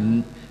 và ra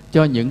lệnh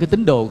cho những cái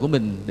tín đồ của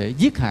mình để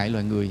giết hại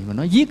loài người. Mà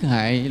nói giết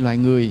hại loài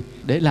người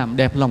để làm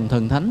đẹp lòng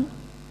thần thánh,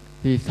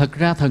 thì thật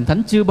ra thần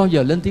thánh chưa bao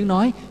giờ lên tiếng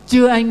nói.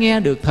 Chưa ai nghe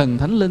được thần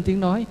thánh lên tiếng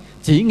nói,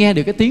 chỉ nghe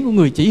được cái tiếng của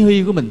người chỉ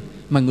huy của mình,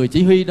 mà người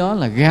chỉ huy đó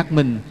là gạt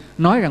mình,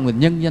 nói rằng mình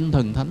nhân danh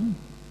thần thánh.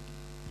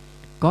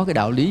 Có cái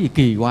đạo lý gì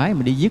kỳ quái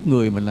mà đi giết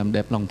người mà làm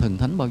đẹp lòng thần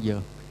thánh bao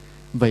giờ?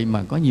 Vậy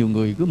mà có nhiều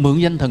người cứ mượn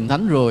danh thần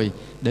thánh rồi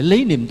để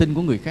lấy niềm tin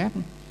của người khác.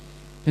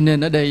 Cho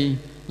nên ở đây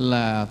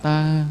là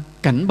ta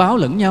cảnh báo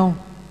lẫn nhau.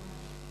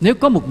 Nếu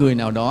có một người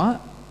nào đó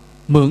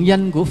mượn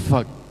danh của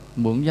Phật,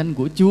 mượn danh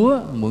của Chúa,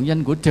 mượn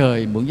danh của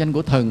trời, mượn danh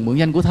của thần, mượn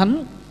danh của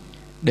thánh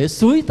để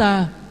xúi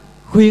ta,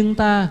 khuyên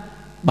ta,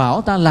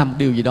 bảo ta làm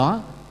điều gì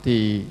đó,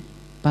 thì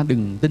ta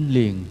đừng tin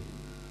liền.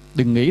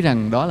 Đừng nghĩ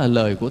rằng đó là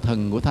lời của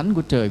thần, của thánh,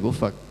 của trời, của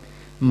Phật,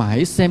 mà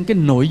hãy xem cái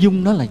nội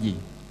dung đó là gì.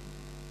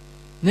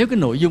 Nếu cái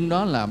nội dung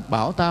đó là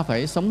bảo ta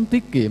phải sống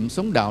tiết kiệm,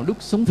 sống đạo đức,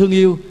 sống thương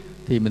yêu,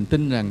 thì mình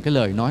tin rằng cái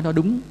lời nói đó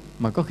đúng,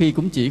 mà có khi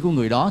cũng chỉ của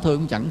người đó thôi,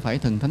 cũng chẳng phải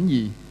thần thánh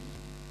gì.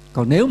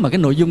 Còn nếu mà cái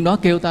nội dung đó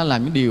kêu ta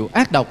làm những điều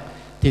ác độc,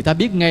 thì ta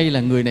biết ngay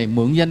là người này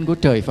mượn danh của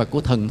trời Phật,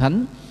 của thần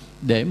thánh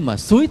để mà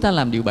xúi ta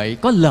làm điều bậy,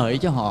 có lợi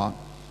cho họ.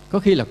 Có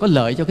khi là có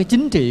lợi cho cái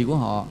chính trị của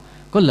họ,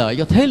 có lợi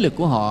cho thế lực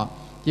của họ,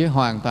 chứ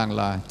hoàn toàn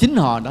là chính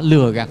họ đã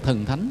lừa gạt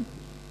thần thánh.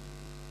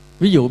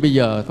 Ví dụ bây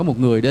giờ có một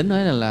người đến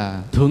nói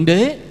là Thượng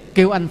Đế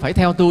kêu anh phải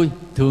theo tôi,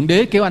 Thượng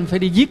Đế kêu anh phải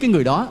đi giết cái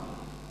người đó.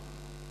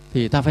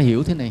 Thì ta phải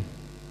hiểu thế này,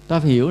 ta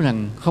phải hiểu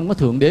rằng không có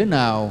Thượng Đế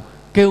nào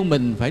kêu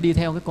mình phải đi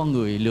theo cái con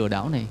người lừa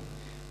đảo này.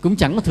 Cũng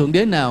chẳng có Thượng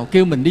Đế nào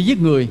kêu mình đi giết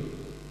người,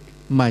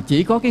 mà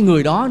chỉ có cái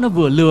người đó nó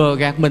vừa lừa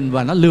gạt mình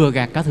và nó lừa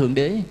gạt cả Thượng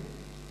Đế.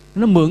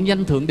 Nó mượn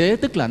danh Thượng Đế,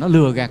 tức là nó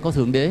lừa gạt có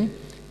Thượng Đế.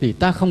 Thì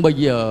ta không bao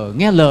giờ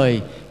nghe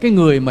lời cái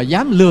người mà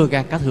dám lừa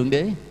gạt cả Thượng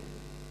Đế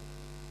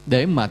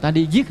để mà ta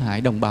đi giết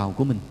hại đồng bào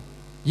của mình,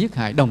 giết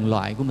hại đồng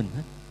loại của mình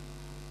hết.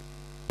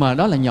 Mà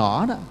đó là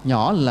nhỏ đó,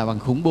 nhỏ là bằng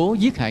khủng bố,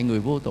 giết hại người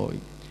vô tội.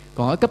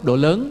 Còn ở cấp độ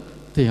lớn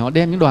thì họ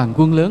đem những đoàn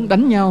quân lớn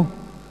đánh nhau,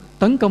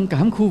 tấn công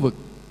cả khu vực,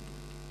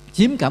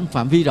 chiếm cả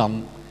phạm vi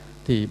rộng,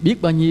 thì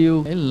biết bao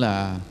nhiêu ấy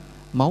là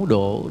máu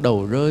đổ,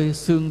 đầu rơi,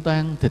 xương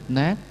tan, thịt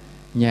nát,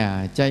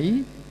 nhà cháy,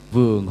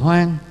 vườn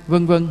hoang,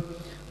 vân vân.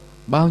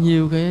 Bao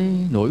nhiêu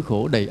cái nỗi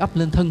khổ đầy ắp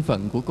lên thân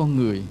phận của con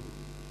người.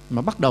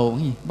 Mà bắt đầu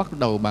cái gì? Bắt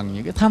đầu bằng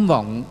những cái tham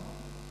vọng.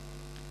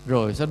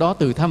 Rồi sau đó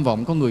từ tham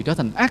vọng con người trở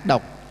thành ác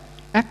độc.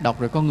 Ác độc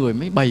rồi con người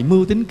mới bày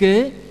mưu tính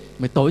kế,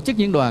 mới tổ chức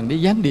những đoàn đi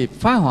gián điệp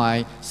phá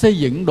hoại, xây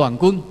dựng đoàn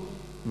quân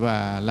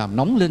và làm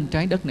nóng lên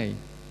trái đất này.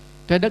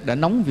 Trái đất đã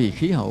nóng vì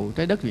khí hậu,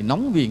 trái đất vì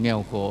nóng vì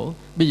nghèo khổ.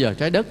 Bây giờ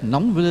trái đất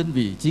nóng lên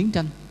vì chiến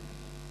tranh.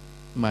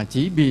 Mà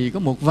chỉ vì có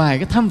một vài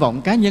cái tham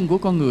vọng cá nhân của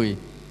con người.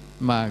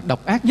 Mà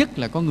độc ác nhất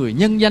là con người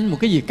nhân danh một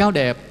cái gì cao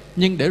đẹp,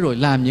 nhưng để rồi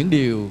làm những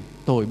điều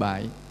tồi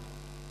bại.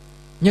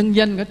 Nhân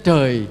danh cả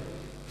trời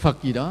Phật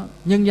gì đó,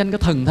 nhân danh cả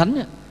thần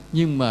thánh,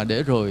 nhưng mà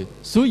để rồi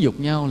xúi dục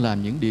nhau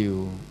làm những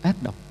điều ác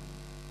độc,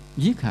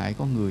 giết hại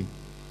con người.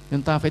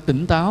 Nên ta phải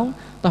tỉnh táo,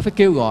 ta phải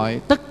kêu gọi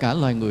tất cả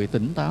loài người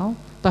tỉnh táo,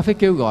 ta phải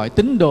kêu gọi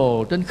tín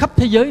đồ trên khắp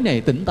thế giới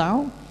này tỉnh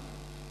táo.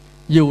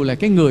 Dù là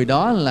cái người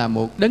đó là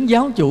một đấng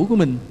giáo chủ của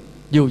mình,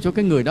 dù cho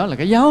cái người đó là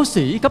cái giáo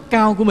sĩ cấp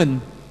cao của mình,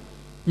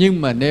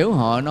 nhưng mà nếu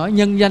họ nói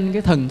nhân danh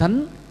cái thần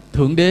thánh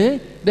Thượng Đế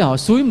để họ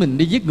xúi mình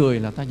đi giết người,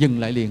 là ta dừng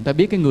lại liền. Ta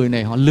biết cái người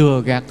này họ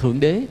lừa gạt Thượng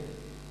Đế,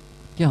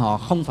 chứ họ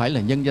không phải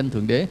là nhân danh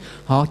Thượng Đế.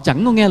 Họ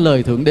chẳng có nghe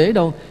lời Thượng Đế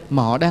đâu,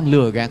 mà họ đang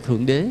lừa gạt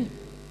Thượng Đế.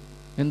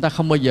 Nên ta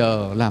không bao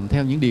giờ làm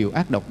theo những điều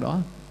ác độc đó.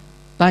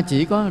 Ta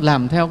chỉ có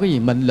làm theo cái gì?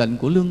 Mệnh lệnh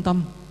của lương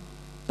tâm.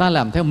 Ta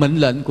làm theo mệnh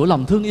lệnh của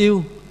lòng thương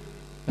yêu.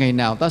 Ngày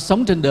nào ta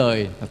sống trên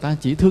đời là ta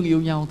chỉ thương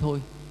yêu nhau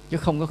thôi, chứ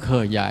không có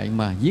khờ dại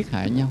mà giết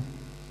hại nhau.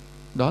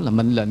 Đó là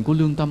mệnh lệnh của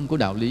lương tâm, của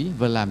đạo lý,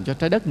 và làm cho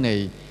trái đất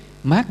này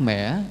mát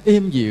mẻ,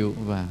 êm dịu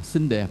và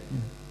xinh đẹp.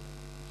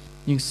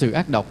 Nhưng sự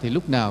ác độc thì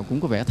lúc nào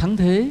cũng có vẻ thắng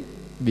thế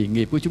vì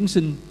nghiệp của chúng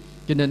sinh.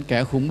 Cho nên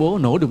kẻ khủng bố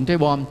nổ đụng trái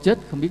bom chết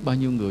không biết bao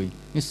nhiêu người.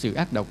 Cái sự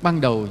ác độc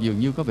ban đầu dường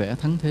như có vẻ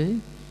thắng thế.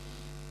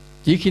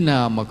 Chỉ khi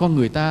nào mà con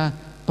người ta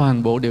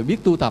toàn bộ đều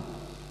biết tu tập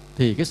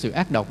thì cái sự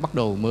ác độc bắt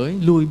đầu mới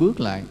lui bước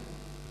lại.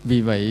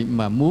 Vì vậy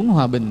mà muốn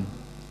hòa bình,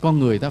 con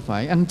người ta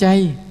phải ăn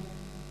chay,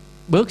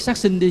 bớt sát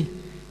sinh đi,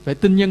 phải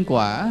tin nhân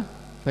quả,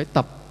 phải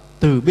tập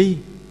từ bi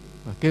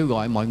và kêu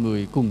gọi mọi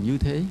người cùng như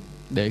thế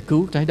để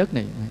cứu trái đất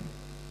này.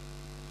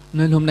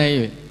 Nên hôm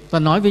nay ta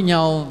nói với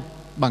nhau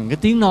bằng cái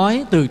tiếng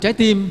nói từ trái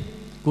tim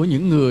của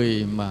những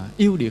người mà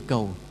yêu địa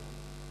cầu,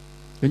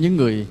 của những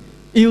người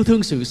yêu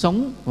thương sự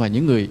sống và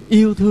những người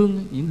yêu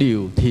thương những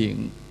điều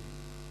thiện.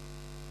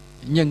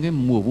 Nhân cái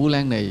mùa Vu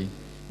Lan này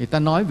thì ta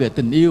nói về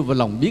tình yêu và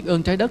lòng biết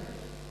ơn trái đất,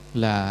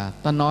 là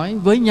ta nói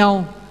với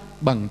nhau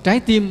bằng trái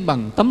tim,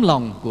 bằng tấm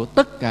lòng của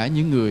tất cả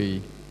những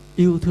người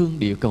yêu thương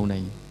địa cầu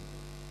này.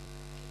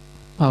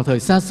 Vào thời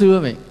xa xưa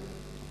vậy,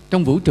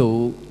 trong vũ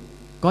trụ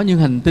có những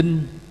hành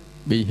tinh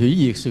bị hủy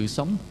diệt sự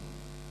sống.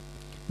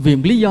 Vì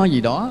một lý do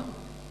gì đó,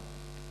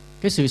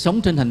 cái sự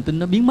sống trên hành tinh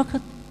nó biến mất hết.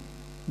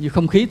 Như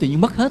không khí tự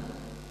nhiên mất hết,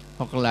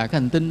 hoặc là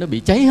cái hành tinh nó bị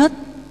cháy hết,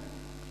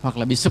 hoặc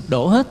là bị sụp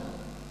đổ hết.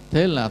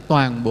 Thế là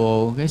toàn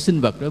bộ cái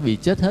sinh vật đó bị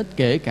chết hết,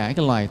 kể cả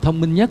cái loài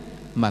thông minh nhất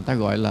mà ta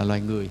gọi là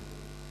loài người,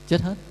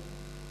 chết hết.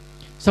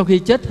 Sau khi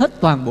chết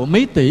hết toàn bộ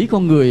mấy tỷ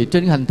con người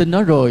trên hành tinh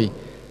đó rồi,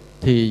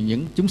 thì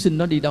những chúng sinh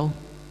đó đi đâu?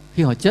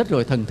 Khi họ chết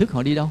rồi, thần thức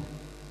họ đi đâu?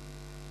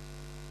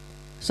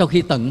 Sau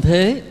khi tận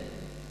thế,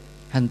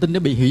 hành tinh đã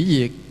bị hủy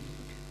diệt,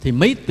 thì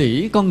mấy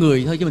tỷ con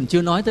người thôi, chứ mình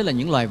chưa nói tới là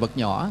những loài vật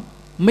nhỏ.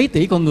 Mấy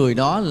tỷ con người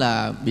đó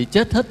là bị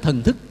chết hết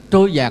thần thức,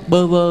 trôi dạt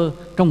bơ vơ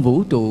trong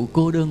vũ trụ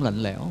cô đơn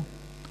lạnh lẽo.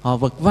 Họ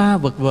vật va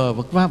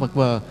vật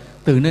vờ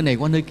từ nơi này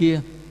qua nơi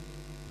kia.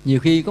 Nhiều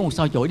khi có một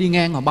sao chổi đi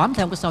ngang, họ bám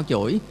theo cái sao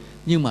chổi,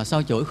 nhưng mà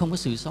sao chổi không có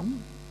sự sống.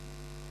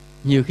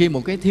 Nhiều khi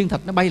một cái thiên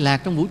thạch nó bay lạc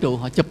trong vũ trụ,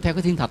 họ chụp theo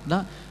cái thiên thạch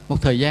đó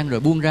một thời gian rồi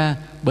buông ra,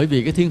 bởi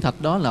vì cái thiên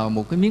thạch đó là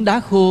một cái miếng đá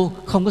khô,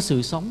 không có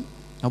sự sống.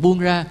 Họ buông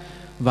ra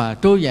và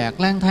trôi dạt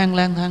lang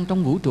thang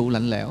trong vũ trụ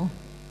lạnh lẽo.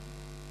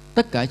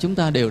 Tất cả chúng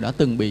ta đều đã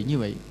từng bị như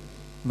vậy.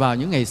 Vào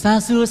những ngày xa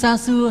xưa,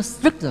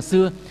 rất là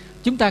xưa,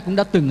 chúng ta cũng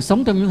đã từng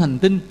sống trong những hành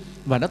tinh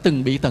và đã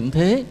từng bị tận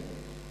thế.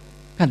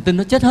 Hành tinh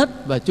nó chết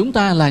hết và chúng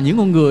ta là những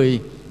con người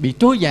bị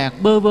trôi dạt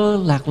bơ vơ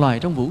lạc loài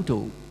trong vũ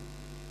trụ.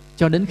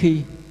 Cho đến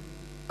khi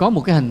có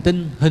một cái hành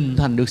tinh hình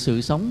thành được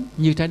sự sống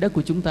như trái đất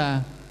của chúng ta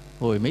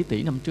hồi mấy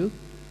tỷ năm trước.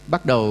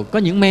 Bắt đầu có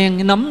những men,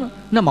 cái nấm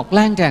nó mọc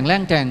lan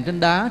tràn trên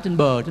đá, trên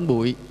bờ, trên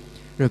bụi.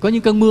 Rồi có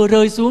những cơn mưa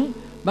rơi xuống,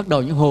 bắt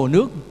đầu những hồ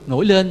nước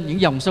nổi lên,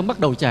 những dòng sông bắt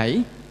đầu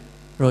chảy.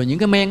 Rồi những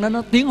cái men đó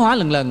nó tiến hóa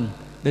lần lần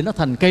để nó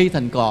thành cây,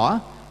 thành cỏ.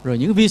 Rồi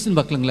những vi sinh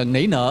vật lần lần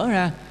nảy nở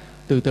ra.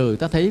 Từ từ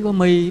ta thấy có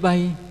mây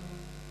bay,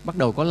 bắt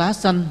đầu có lá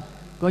xanh,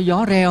 có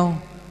gió reo,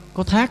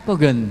 có thác, có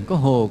gành, có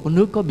hồ, có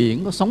nước, có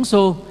biển, có sóng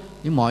xô.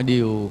 Những mọi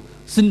điều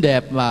xinh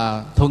đẹp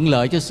và thuận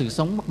lợi cho sự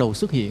sống bắt đầu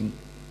xuất hiện.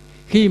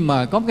 Khi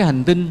mà có một cái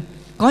hành tinh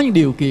có những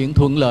điều kiện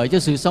thuận lợi cho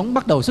sự sống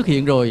bắt đầu xuất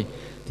hiện rồi,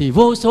 thì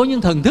vô số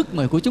những thần thức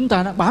mà của chúng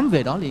ta nó bám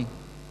về đó liền.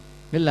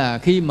 Nghĩa là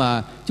khi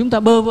mà chúng ta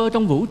bơ vơ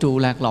trong vũ trụ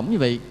lạc lõng như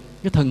vậy,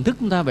 cái thần thức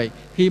chúng ta vậy,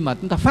 khi mà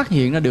chúng ta phát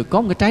hiện ra được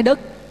có một cái trái đất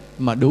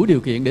mà đủ điều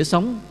kiện để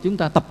sống, chúng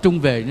ta tập trung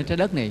về trên trái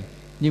đất này,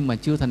 nhưng mà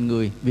chưa thành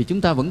người. Vì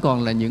chúng ta vẫn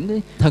còn là những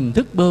cái thần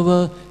thức bơ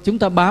vơ. Chúng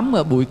ta bám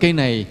ở bụi cây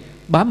này,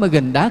 bám ở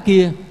gành đá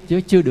kia,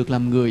 chứ chưa được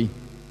làm người.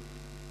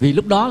 Vì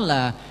lúc đó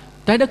là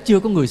trái đất chưa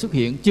có người xuất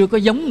hiện, chưa có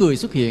giống người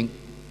xuất hiện.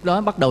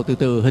 Đó bắt đầu từ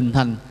từ hình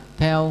thành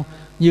theo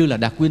như là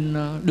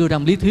Darwin đưa ra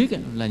một lý thuyết,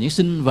 là những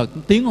sinh vật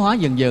tiến hóa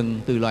dần dần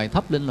từ loài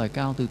thấp lên loài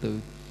cao từ từ.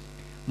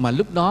 Mà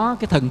lúc đó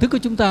cái thần thức của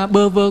chúng ta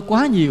bơ vơ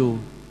quá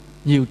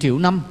nhiều triệu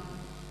năm.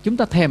 Chúng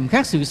ta thèm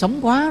khát sự sống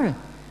quá rồi.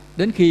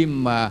 Đến khi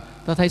mà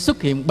ta thấy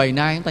xuất hiện bầy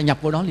nai, chúng ta nhập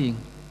vào đó liền.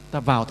 Ta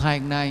vào thai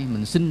nai,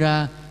 mình sinh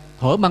ra.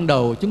 Thuở ban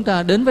đầu chúng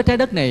ta đến với trái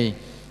đất này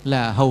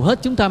là hầu hết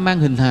chúng ta mang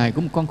hình hài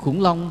của một con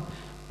khủng long,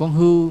 con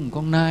hươu, một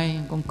con nai,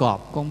 con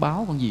cọp, con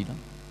báo, con gì đó.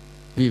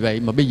 Vì vậy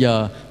mà bây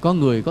giờ có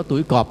người có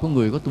tuổi cọp, có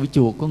người có tuổi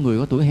chuột, có người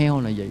có tuổi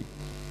heo là vậy.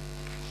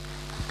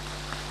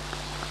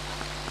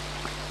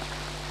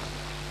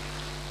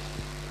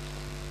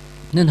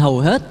 Nên hầu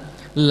hết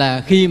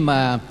là khi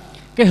mà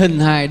cái hình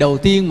hài đầu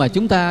tiên mà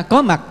chúng ta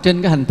có mặt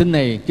trên cái hành tinh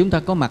này, chúng ta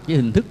có mặt với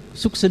hình thức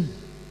súc sinh.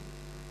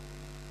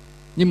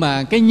 Nhưng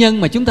mà cái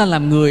nhân mà chúng ta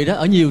làm người đó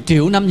ở nhiều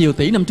triệu năm, nhiều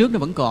tỷ năm trước nó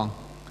vẫn còn.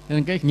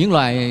 Nên những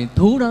loài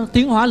thú đó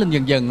tiến hóa lên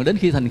dần dần, rồi đến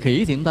khi thành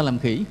khỉ thì chúng ta làm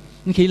khỉ.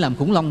 Đến khi làm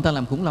khủng long ta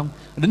làm khủng long.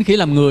 Đến khi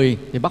làm người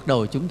thì bắt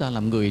đầu chúng ta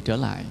làm người trở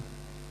lại.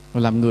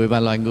 Rồi làm người và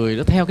loài người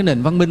đó theo cái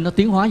nền văn minh nó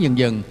tiến hóa dần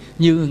dần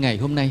như ngày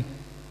hôm nay.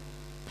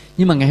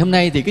 Nhưng mà ngày hôm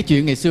nay thì cái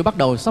chuyện ngày xưa bắt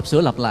đầu sắp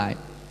sửa lặp lại.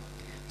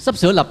 Sắp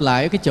sửa lặp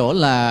lại ở cái chỗ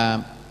là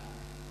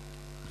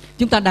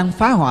chúng ta đang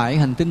phá hoại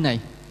hành tinh này.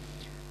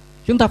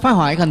 Chúng ta phá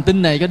hoại hành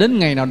tinh này cho đến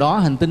ngày nào đó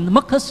hành tinh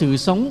mất hết sự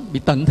sống, bị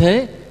tận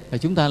thế, và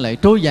chúng ta lại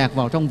trôi dạt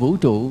vào trong vũ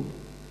trụ,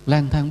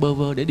 lang thang bơ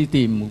vơ để đi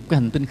tìm một cái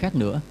hành tinh khác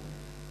nữa.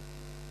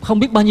 Không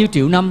biết bao nhiêu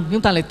triệu năm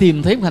chúng ta lại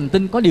tìm thấy một hành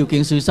tinh có điều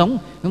kiện sự sống.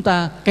 Chúng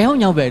ta kéo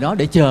nhau về đó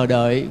để chờ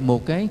đợi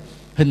một cái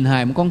hình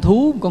hài, một con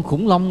thú, một con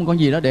khủng long, một con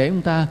gì đó để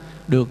chúng ta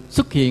được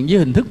xuất hiện với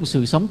hình thức một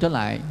sự sống trở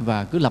lại.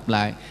 Và cứ lặp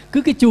lại,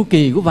 cứ cái chu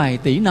kỳ của vài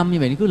tỷ năm như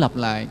vậy cứ lặp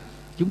lại.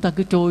 Chúng ta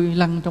cứ trôi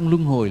lăn trong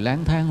luân hồi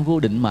lang thang vô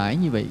định mãi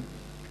như vậy.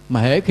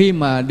 Mà hễ khi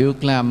mà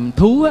được làm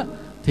thú á,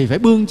 thì phải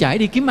bươn chải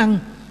đi kiếm ăn.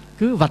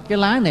 Cứ vạch cái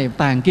lá này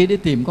tàn kia để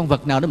tìm con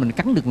vật nào đó mình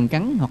cắn được mình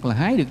cắn, hoặc là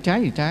hái được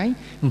trái thì trái.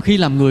 Còn khi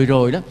làm người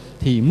rồi đó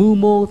thì mưu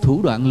mô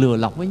thủ đoạn lừa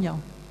lọc với nhau,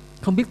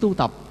 không biết tu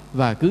tập.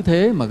 Và cứ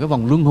thế mà cái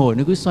vòng luân hồi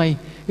nó cứ xoay.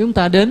 Chúng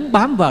ta đến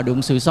bám vào được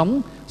sự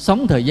sống,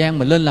 sống thời gian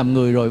mà lên làm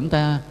người rồi chúng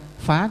ta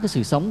phá cái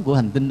sự sống của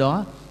hành tinh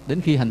đó.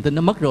 Đến khi hành tinh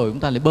nó mất rồi chúng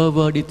ta lại bơ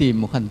vơ đi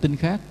tìm một hành tinh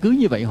khác, cứ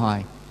như vậy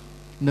hoài.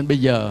 Nên bây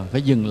giờ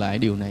phải dừng lại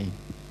điều này.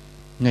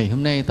 Ngày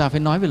hôm nay ta phải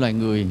nói với loài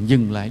người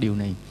dừng lại điều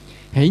này.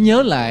 Hãy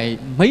nhớ lại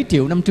mấy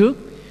triệu năm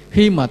trước,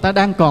 khi mà ta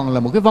đang còn là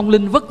một cái vong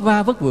linh vất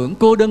va vất vưởng,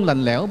 cô đơn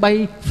lạnh lẽo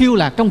bay phiêu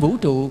lạc trong vũ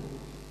trụ.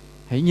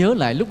 Hãy nhớ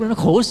lại lúc đó nó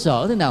khổ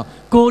sở thế nào,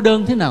 cô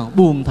đơn thế nào,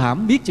 buồn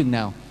thảm biết chừng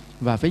nào.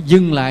 Và phải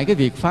dừng lại cái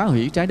việc phá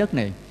hủy trái đất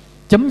này,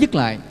 chấm dứt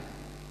lại.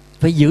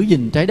 Phải giữ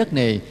gìn trái đất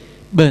này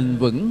bền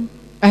vững,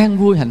 an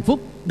vui, hạnh phúc,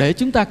 để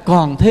chúng ta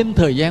còn thêm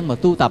thời gian mà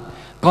tu tập,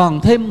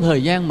 còn thêm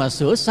thời gian mà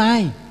sửa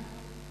sai.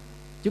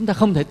 Chúng ta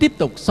không thể tiếp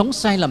tục sống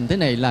sai lầm thế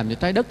này, làm cho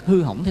trái đất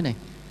hư hỏng thế này.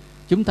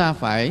 Chúng ta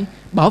phải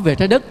bảo vệ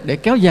trái đất để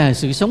kéo dài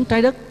sự sống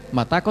trái đất,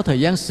 mà ta có thời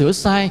gian sửa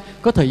sai,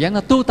 có thời gian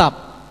tu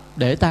tập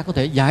để ta có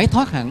thể giải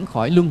thoát hẳn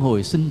khỏi luân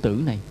hồi sinh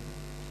tử này.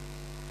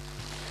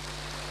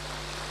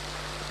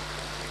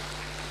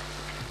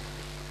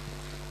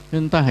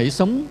 Nên ta hãy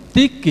sống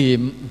tiết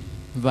kiệm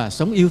và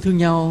sống yêu thương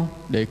nhau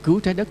để cứu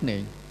trái đất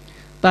này.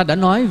 Ta đã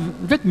nói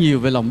rất nhiều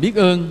về lòng biết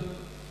ơn.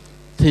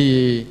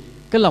 Thì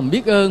cái lòng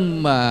biết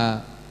ơn mà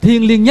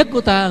thiêng liêng nhất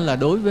của ta là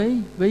đối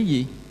với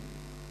gì?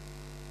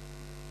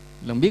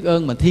 Lòng biết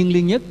ơn mà thiêng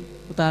liêng nhất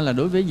của ta là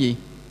đối với gì?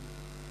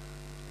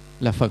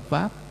 Là Phật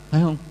Pháp,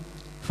 phải không?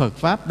 Phật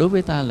Pháp đối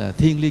với ta là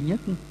thiêng liêng nhất.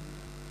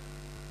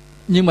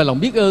 Nhưng mà lòng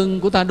biết ơn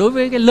của ta đối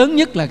với cái lớn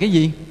nhất là cái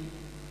gì?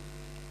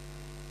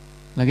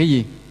 Là cái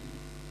gì?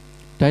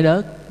 Trái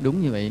đất,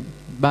 đúng như vậy.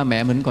 Ba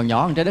mẹ mình còn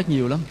nhỏ hơn trái đất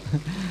nhiều lắm.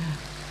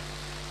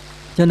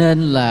 Cho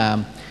nên là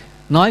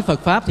nói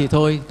Phật Pháp thì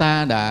thôi,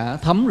 ta đã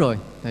thấm rồi,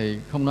 thì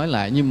không nói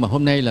lại. Nhưng mà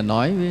hôm nay là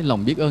nói với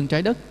lòng biết ơn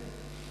trái đất.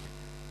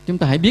 Chúng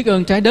ta hãy biết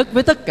ơn trái đất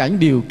với tất cả những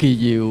điều kỳ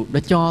diệu đã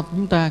cho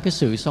chúng ta cái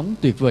sự sống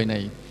tuyệt vời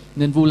này.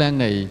 Nên Vu Lan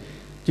này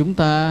chúng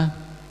ta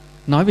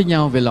nói với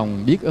nhau về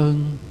lòng biết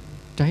ơn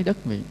trái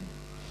đất vậy.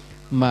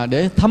 Mà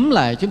để thấm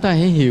lại chúng ta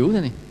hãy hiểu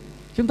thế này.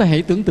 Chúng ta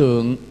hãy tưởng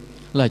tượng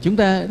là chúng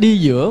ta đi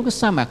giữa cái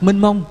sa mạc mênh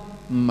mông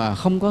mà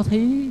không có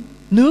thấy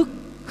nước,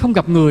 không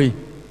gặp người.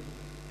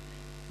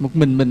 Một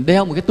mình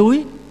đeo một cái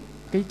túi,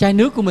 cái chai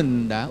nước của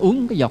mình đã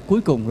uống cái giọt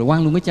cuối cùng rồi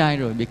quăng luôn cái chai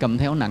rồi, bị cầm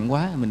theo nặng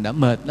quá, mình đã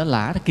mệt, đã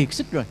lả, đã kiệt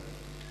sức rồi.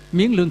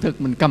 Miếng lương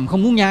thực mình cầm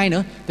không muốn nhai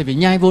nữa, tại vì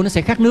nhai vô nó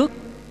sẽ khát nước.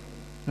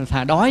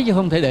 Thà đói chứ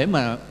không thể để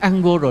mà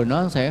ăn vô rồi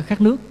nó sẽ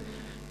khát nước.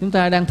 Chúng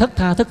ta đang thất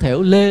tha thất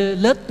thểu lê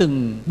lết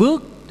từng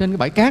bước trên cái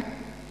bãi cát.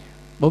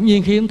 Bỗng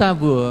nhiên khi chúng ta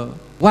vừa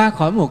qua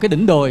khỏi một cái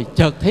đỉnh đồi,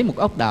 chợt thấy một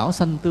ốc đảo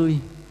xanh tươi,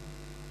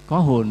 có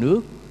hồ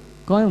nước,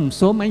 có một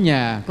số mái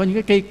nhà, có những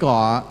cái cây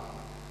cọ,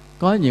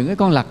 có những cái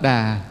con lạc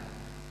đà.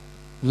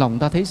 Lòng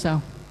ta thấy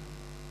sao?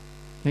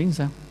 Thấy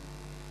sao?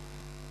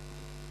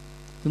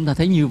 Chúng ta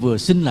thấy như vừa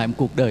sinh lại một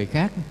cuộc đời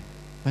khác,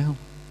 phải không?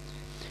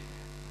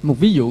 Một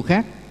ví dụ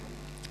khác,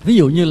 ví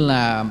dụ như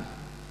là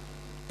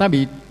ta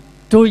bị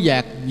trôi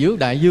dạt giữa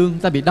đại dương,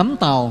 ta bị đắm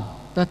tàu,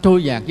 ta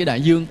trôi dạt giữa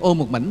đại dương, ôm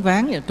một mảnh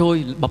ván và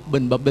trôi bập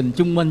bình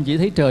chung quanh chỉ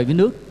thấy trời với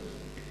nước.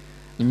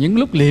 Những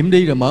lúc liệm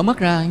đi rồi mở mắt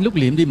ra, những lúc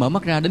liệm đi mở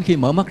mắt ra, đến khi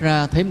mở mắt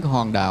ra thấy một cái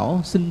hòn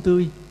đảo xinh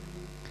tươi,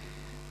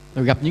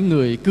 rồi gặp những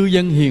người cư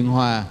dân hiền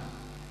hòa,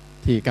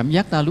 thì cảm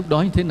giác ta lúc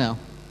đó như thế nào?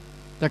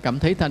 Ta cảm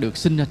thấy ta được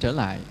sinh ra trở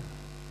lại.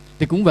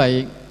 Thì cũng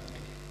vậy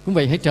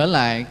hãy trở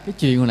lại cái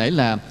chuyện hồi nãy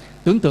là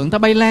tưởng tượng ta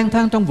bay lang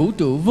thang trong vũ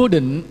trụ vô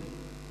định.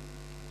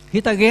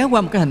 Khi ta ghé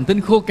qua một cái hành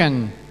tinh khô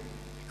cằn,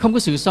 không có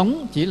sự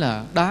sống, chỉ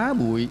là đá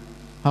bụi,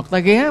 hoặc ta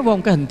ghé qua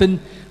một cái hành tinh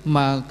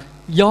mà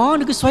gió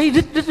nó cứ xoáy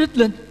rít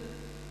lên,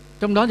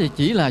 trong đó thì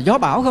chỉ là gió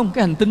bão không,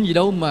 cái hành tinh gì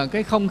đâu mà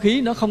cái không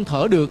khí nó không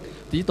thở được,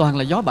 chỉ toàn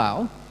là gió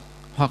bão.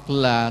 Hoặc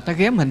là ta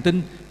ghé một hành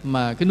tinh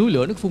mà cái núi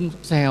lửa nó phun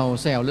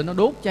xèo lên, nó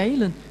đốt cháy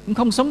lên, cũng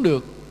không sống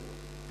được.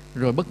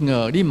 Rồi bất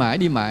ngờ đi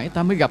mãi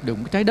ta mới gặp được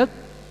một cái trái đất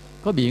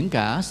có biển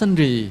cả xanh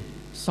rì,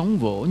 sóng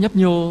vỗ nhấp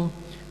nhô,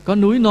 có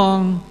núi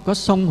non, có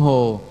sông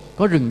hồ,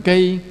 có rừng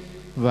cây,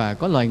 và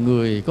có loài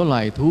người, có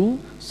loài thú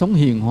sống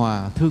hiền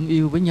hòa, thương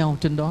yêu với nhau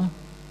trên đó.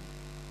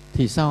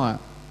 Thì sao ạ?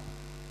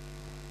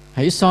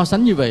 Hãy so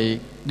sánh như vậy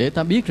để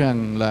ta biết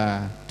rằng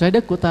là trái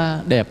đất của ta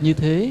đẹp như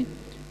thế,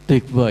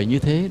 tuyệt vời như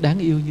thế, đáng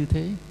yêu như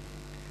thế.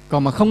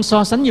 Còn mà không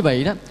so sánh như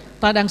vậy đó,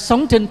 ta đang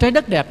sống trên trái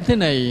đất đẹp như thế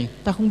này,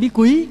 ta không biết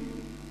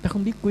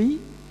quý.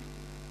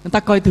 Ta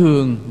coi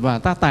thường và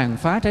ta tàn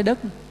phá trái đất.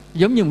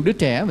 Giống như một đứa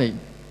trẻ vậy,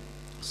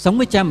 sống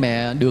với cha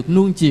mẹ được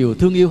nuông chiều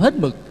thương yêu hết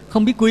mực,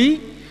 không biết quý.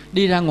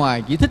 Đi ra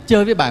ngoài chỉ thích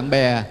chơi với bạn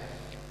bè,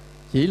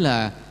 chỉ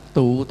là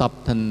tụ tập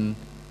thành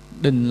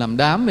đình làm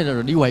đám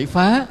rồi đi quậy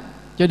phá,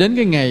 cho đến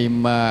cái ngày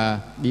mà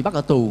bị bắt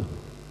ở tù.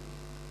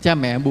 Cha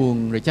mẹ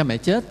buồn rồi cha mẹ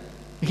chết.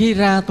 Khi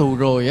ra tù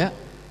rồi á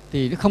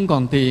thì nó không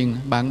còn tiền,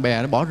 bạn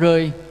bè nó bỏ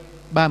rơi,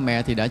 ba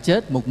mẹ thì đã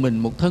chết, một mình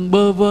một thân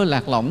bơ vơ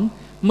lạc lõng,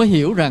 mới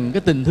hiểu rằng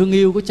cái tình thương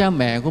yêu của cha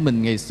mẹ của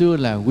mình ngày xưa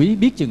là quý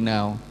biết chừng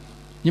nào.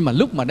 Nhưng mà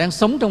lúc mà đang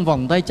sống trong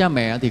vòng tay cha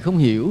mẹ thì không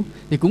hiểu.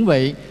 Thì cũng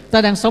vậy,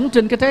 ta đang sống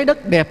trên cái trái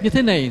đất đẹp như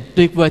thế này,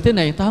 tuyệt vời thế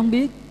này, ta không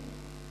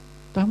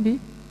biết.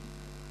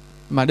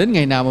 Mà đến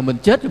ngày nào mà mình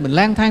chết rồi mình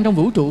lang thang trong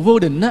vũ trụ vô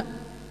định á,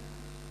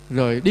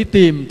 rồi đi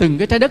tìm từng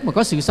cái trái đất mà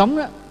có sự sống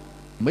á,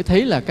 mới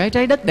thấy là cái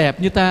trái đất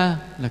đẹp như ta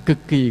là cực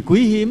kỳ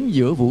quý hiếm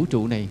giữa vũ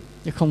trụ này,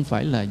 chứ không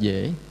phải là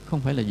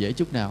dễ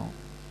chút nào.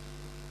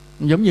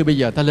 Giống như bây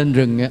giờ ta lên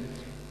rừng á,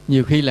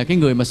 nhiều khi là cái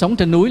người mà sống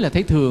trên núi là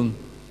thấy thường.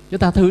 Chúng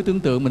ta thử tưởng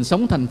tượng mình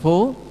sống thành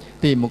phố,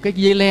 tìm một cái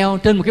dây leo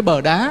trên một cái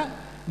bờ đá,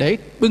 để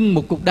bưng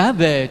một cục đá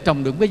về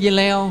trồng được cái dây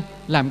leo,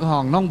 làm cái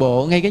hòn non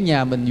bộ ngay cái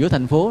nhà mình giữa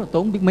thành phố,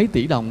 tốn biết mấy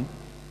tỷ đồng.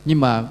 Nhưng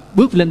mà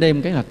bước lên đây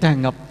một cái là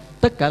tràn ngập,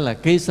 tất cả là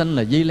cây xanh,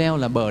 là dây leo,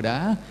 là bờ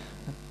đá.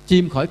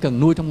 Chim khỏi cần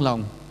nuôi trong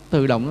lòng,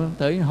 tự động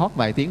tới hót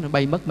vài tiếng rồi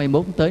bay mất, mai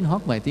mốt tới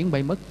hót vài tiếng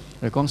bay mất.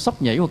 Rồi con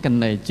sóc nhảy qua cành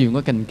này, chuyền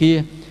qua cành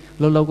kia,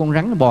 lâu lâu con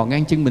rắn nó bò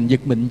ngang chân mình, giật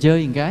mình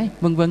chơi một cái,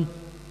 vân vân.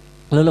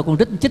 Lâu lâu con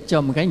rít chích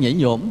cho một cái nhảy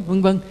nhổm,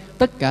 vân vân.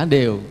 Tất cả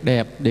đều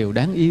đẹp, đều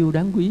đáng yêu,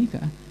 đáng quý cả.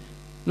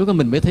 Lúc đó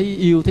mình mới thấy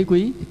yêu, thấy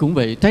quý. Cũng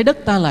vậy, trái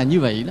đất ta là như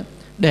vậy đó,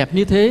 đẹp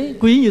như thế,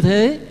 quý như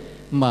thế,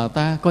 mà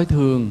ta coi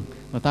thường,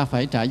 mà ta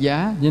phải trả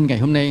giá. Nhưng ngày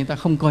hôm nay ta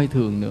không coi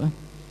thường nữa.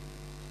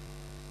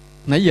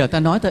 Nãy giờ ta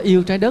nói ta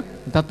yêu trái đất,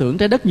 ta tưởng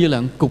trái đất như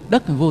là một cục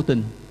đất vô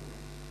tình.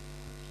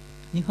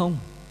 Nhưng không,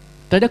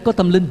 trái đất có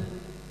tâm linh.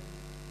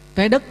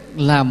 Trái đất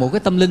là một cái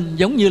tâm linh,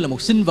 giống như là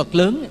một sinh vật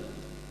lớn.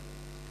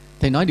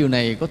 Thầy nói điều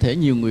này có thể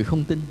nhiều người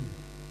không tin.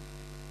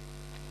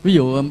 Ví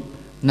dụ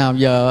nào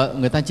giờ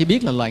người ta chỉ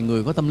biết là loài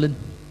người có tâm linh,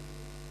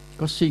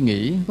 có suy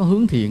nghĩ, có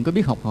hướng thiện, có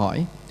biết học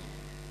hỏi.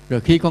 Rồi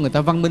khi con người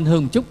ta văn minh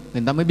hơn một chút,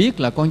 người ta mới biết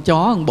là con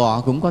chó, con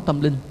bò cũng có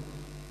tâm linh,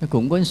 nó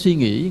cũng có suy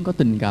nghĩ, có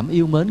tình cảm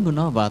yêu mến của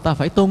nó, và ta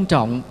phải tôn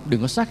trọng,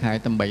 đừng có sát hại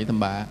tầm bậy tầm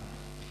bạ.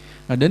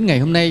 Rồi đến ngày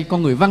hôm nay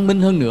con người văn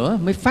minh hơn nữa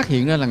mới phát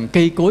hiện ra rằng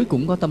cây cối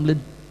cũng có tâm linh,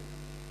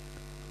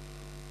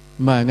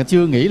 mà người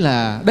chưa nghĩ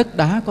là đất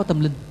đá có tâm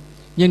linh.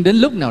 Nhưng đến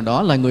lúc nào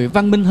đó là người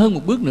văn minh hơn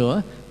một bước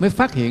nữa mới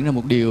phát hiện ra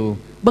một điều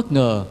bất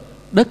ngờ,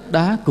 đất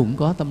đá cũng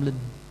có tâm linh.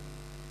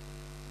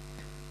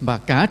 Và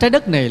cả trái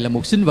đất này là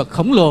một sinh vật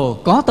khổng lồ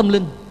có tâm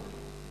linh.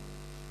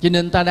 Cho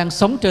nên ta đang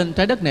sống trên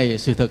trái đất này,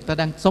 sự thực ta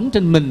đang sống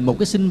trên mình một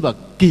cái sinh vật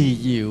kỳ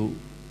diệu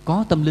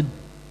có tâm linh.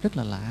 rất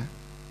là lạ.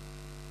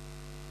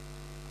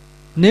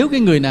 Nếu cái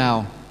người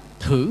nào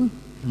thử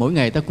mỗi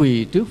ngày ta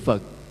quỳ trước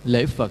Phật,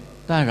 lễ Phật,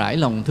 ta rải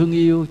lòng thương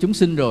yêu chúng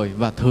sinh rồi,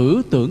 và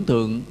thử tưởng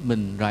tượng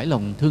mình rải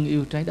lòng thương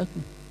yêu trái đất,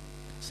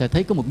 sẽ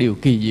thấy có một điều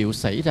kỳ diệu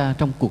xảy ra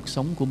trong cuộc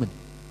sống của mình.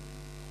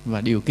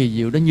 Và điều kỳ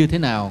diệu đó như thế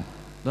nào?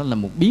 Đó là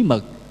một bí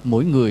mật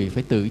mỗi người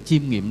phải tự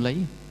chiêm nghiệm lấy.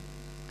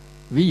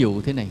 Ví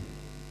dụ thế này.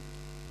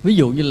 Ví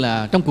dụ như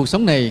là trong cuộc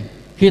sống này,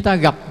 khi ta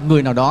gặp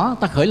người nào đó,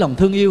 ta khởi lòng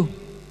thương yêu,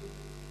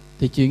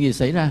 thì chuyện gì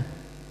xảy ra?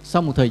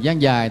 Sau một thời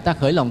gian dài ta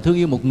khởi lòng thương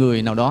yêu một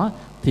người nào đó,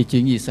 thì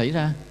chuyện gì xảy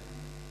ra?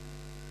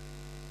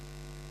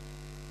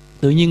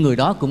 Tự nhiên người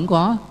đó cũng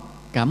có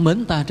cảm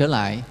mến ta trở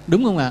lại,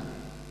 đúng không ạ?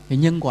 Thì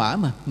nhân quả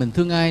mà, mình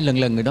thương ai lần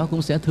lần người đó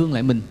cũng sẽ thương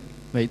lại mình,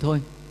 vậy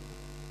thôi.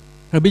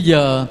 Rồi bây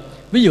giờ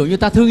ví dụ như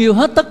ta thương yêu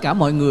hết tất cả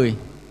mọi người,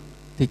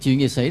 thì chuyện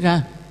gì xảy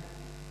ra?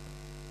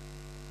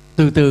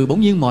 Từ từ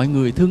bỗng nhiên mọi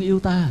người thương yêu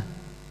ta.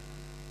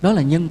 Đó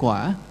là nhân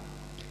quả.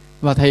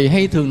 Và thầy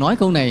hay thường nói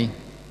câu này.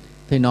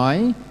 Thầy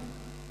nói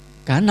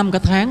cả năm cả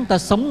tháng ta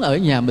sống ở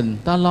nhà mình,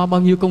 ta lo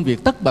bao nhiêu công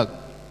việc tất bật,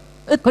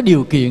 ít có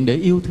điều kiện để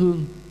yêu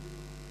thương.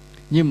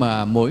 Nhưng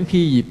mà mỗi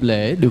khi dịp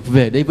lễ được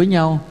về đây với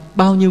nhau,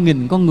 bao nhiêu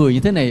nghìn con người như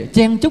thế này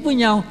chen chúc với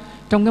nhau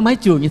trong cái mái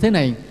trường như thế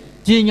này,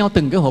 chia nhau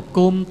từng cái hộp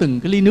cơm, từng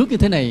cái ly nước như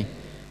thế này,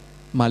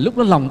 mà lúc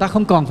đó lòng ta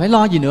không còn phải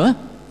lo gì nữa,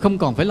 không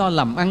còn phải lo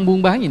làm ăn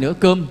buôn bán gì nữa.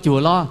 Cơm chùa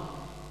lo,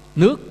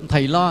 nước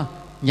thầy lo,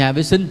 nhà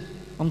vệ sinh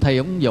ông thầy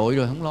ông vội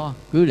rồi không lo,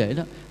 cứ để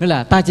đó. Nghĩa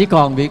là ta chỉ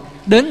còn việc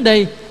đến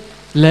đây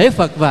lễ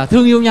Phật và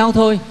thương yêu nhau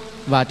thôi.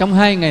 Và trong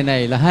 2 ngày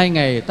này là 2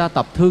 ngày ta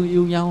tập thương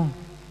yêu nhau.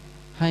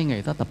 2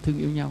 ngày ta tập thương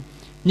yêu nhau.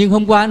 Nhưng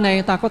hôm qua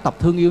nay ta có tập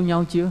thương yêu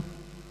nhau chưa?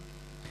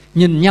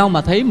 Nhìn nhau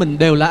mà thấy mình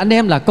đều là anh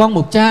em, là con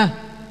một cha.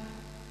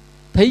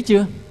 Thấy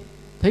chưa?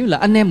 Thấy là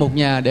anh em một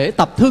nhà để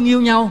tập thương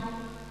yêu nhau.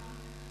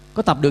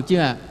 Có tập được chưa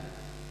ạ?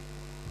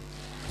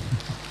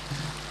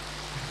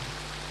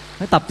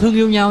 Phải tập thương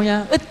yêu nhau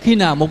nha. Ít khi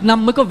nào một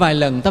năm mới có vài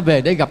lần ta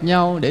về đây gặp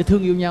nhau để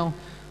thương yêu nhau.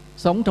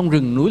 Sống trong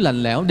rừng núi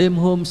lạnh lẽo, đêm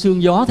hôm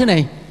sương gió thế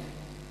này.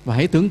 Và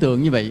hãy tưởng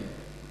tượng như vậy,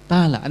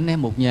 ta là anh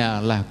em một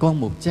nhà, là con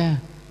một cha,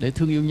 để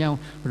thương yêu nhau.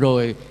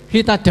 Rồi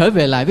khi ta trở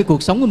về lại với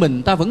cuộc sống của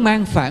mình, ta vẫn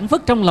mang phảng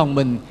phất trong lòng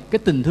mình cái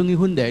tình thương yêu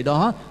huynh đệ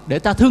đó, để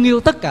ta thương yêu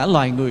tất cả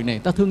loài người này,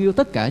 ta thương yêu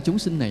tất cả chúng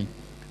sinh này.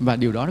 Và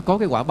điều đó nó có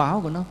cái quả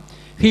báo của nó.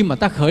 Khi mà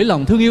ta khởi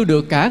lòng thương yêu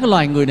được cả cái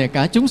loài người này,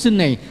 cả chúng sinh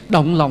này,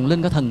 động lòng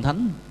lên cả thần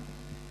thánh.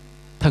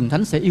 Thần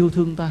thánh sẽ yêu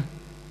thương ta,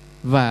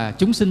 và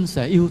chúng sinh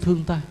sẽ yêu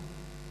thương ta.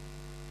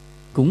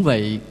 Cũng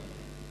vậy,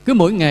 cứ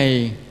mỗi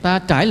ngày ta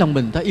trải lòng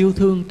mình, ta yêu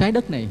thương trái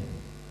đất này,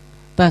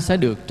 ta sẽ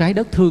được trái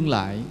đất thương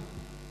lại.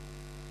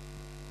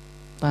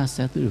 Ta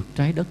sẽ được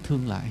trái đất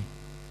thương lại.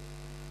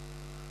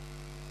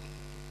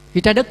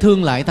 Khi trái đất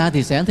thương lại ta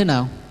thì sẽ thế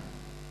nào?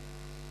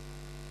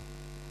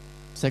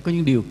 Sẽ có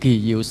những điều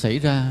kỳ diệu xảy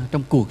ra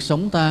trong cuộc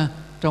sống ta,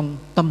 trong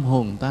tâm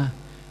hồn ta.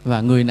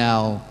 Và người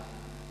nào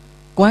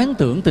quán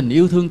tưởng tình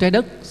yêu thương trái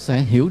đất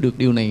sẽ hiểu được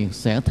điều này,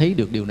 sẽ thấy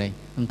được điều này.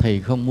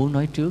 Thầy không muốn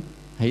nói trước,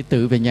 hãy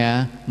tự về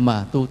nhà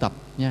mà tu tập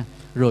nha.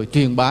 Rồi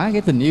truyền bá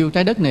cái tình yêu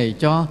trái đất này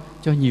cho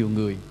nhiều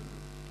người.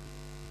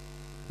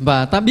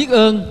 Và ta biết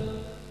ơn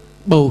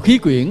bầu khí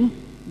quyển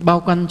bao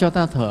quanh cho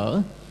ta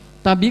thở.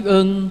 Ta biết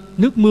ơn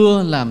nước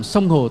mưa làm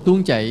sông hồ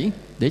tuôn chảy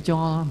để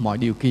cho mọi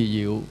điều kỳ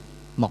diệu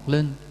mọc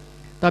lên.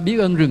 Ta biết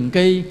ơn rừng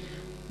cây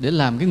để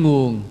làm cái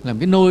nguồn, làm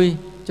cái nôi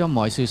cho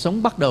mọi sự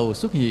sống bắt đầu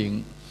xuất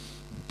hiện.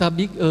 Ta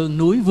biết ơn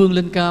núi vươn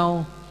lên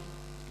cao,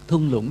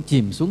 thung lũng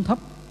chìm xuống thấp.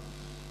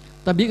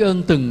 Ta biết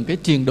ơn từng cái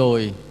triền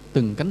đồi,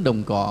 từng cánh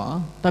đồng cỏ.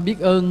 Ta biết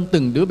ơn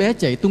từng đứa bé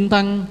chạy tung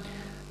tăng,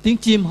 tiếng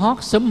chim hót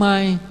sớm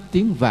mai,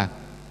 tiếng vạc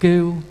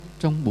kêu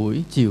trong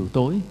buổi chiều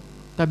tối.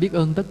 Ta biết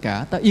ơn tất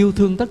cả, ta yêu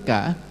thương tất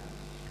cả.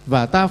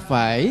 Và ta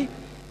phải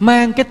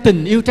mang cái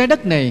tình yêu trái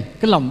đất này,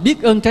 cái lòng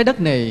biết ơn trái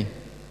đất này,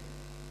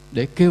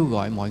 để kêu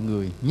gọi mọi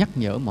người, nhắc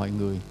nhở mọi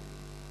người,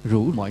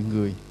 rủ mọi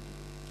người,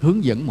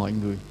 hướng dẫn mọi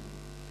người.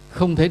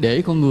 Không thể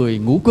để con người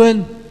ngủ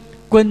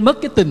quên mất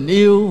cái tình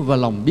yêu và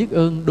lòng biết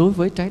ơn đối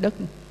với trái đất.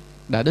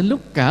 Đã đến lúc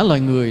cả loài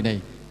người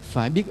này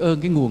phải biết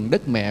ơn cái nguồn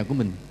đất mẹ của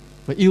mình,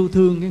 phải yêu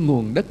thương cái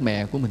nguồn đất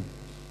mẹ của mình.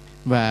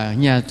 Và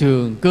nhà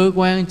trường, cơ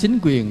quan, chính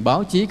quyền,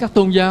 báo chí, các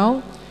tôn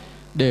giáo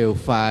đều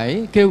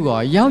phải kêu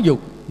gọi giáo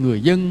dục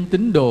người dân,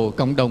 tín đồ,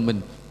 cộng đồng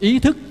mình ý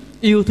thức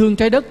yêu thương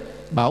trái đất,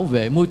 bảo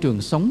vệ môi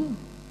trường sống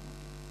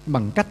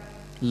bằng cách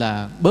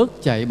là bớt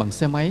chạy bằng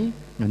xe máy,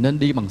 nên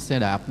đi bằng xe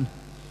đạp,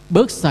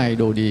 bớt xài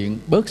đồ điện,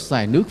 bớt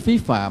xài nước phí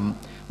phạm,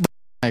 bớt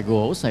xài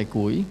gỗ, xài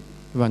củi.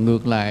 Và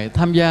ngược lại,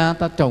 tham gia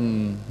ta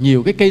trồng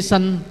nhiều cái cây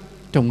xanh,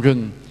 trồng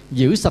rừng,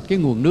 giữ sạch cái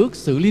nguồn nước,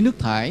 xử lý nước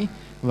thải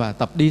và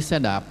tập đi xe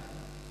đạp.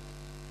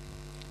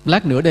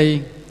 Lát nữa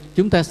đây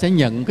chúng ta sẽ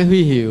nhận cái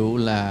huy hiệu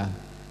là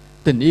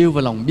tình yêu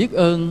và lòng biết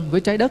ơn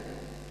với trái đất.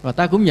 Và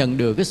ta cũng nhận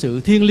được cái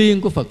sự thiêng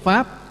liêng của Phật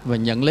Pháp, và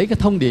nhận lấy cái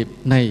thông điệp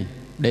này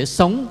để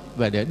sống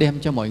và để đem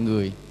cho mọi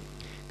người.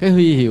 Cái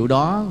huy hiệu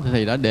đó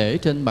Thầy đã để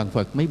trên bàn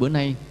Phật mấy bữa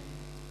nay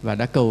và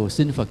đã cầu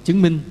xin Phật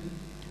chứng minh.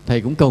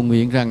 Thầy cũng cầu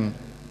nguyện rằng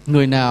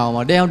người nào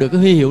mà đeo được cái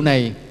huy hiệu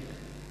này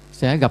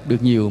sẽ gặp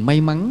được nhiều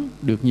may mắn,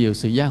 được nhiều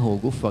sự gia hộ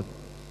của Phật.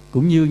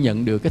 cũng như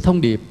nhận được cái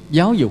thông điệp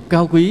giáo dục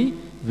cao quý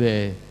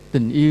về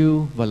tình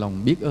yêu và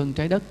lòng biết ơn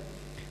trái đất.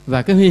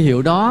 Và cái huy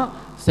hiệu đó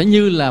sẽ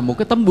như là một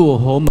cái tấm bùa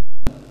hộ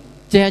mệnh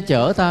che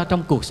chở ta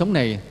trong cuộc sống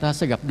này. Ta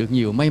sẽ gặp được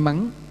nhiều may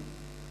mắn.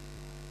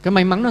 Cái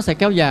may mắn nó sẽ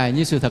kéo dài,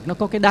 nhưng sự thật nó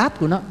có cái đát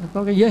của nó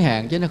có cái giới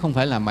hạn, chứ nó không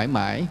phải là mãi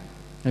mãi.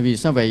 Vì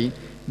sao vậy?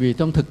 Vì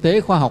trong thực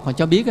tế khoa học họ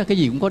cho biết cái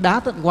gì cũng có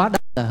đát, quá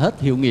đát là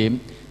hết hiệu nghiệm.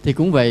 Thì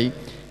cũng vậy,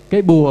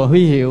 cái bùa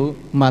huy hiệu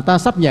mà ta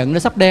sắp nhận, nó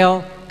sắp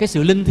đeo, cái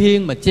sự linh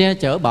thiêng mà che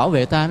chở bảo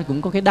vệ ta, nó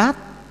cũng có cái đát.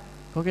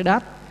 Có cái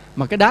đát.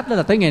 Mà cái đát đó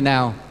là tới ngày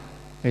nào?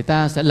 Người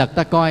ta sẽ lật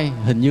ta coi,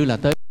 hình như là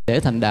tới lễ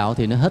thành đạo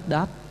thì nó hết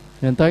đát.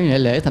 Nên tới ngày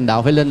lễ thành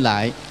đạo phải lên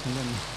lại.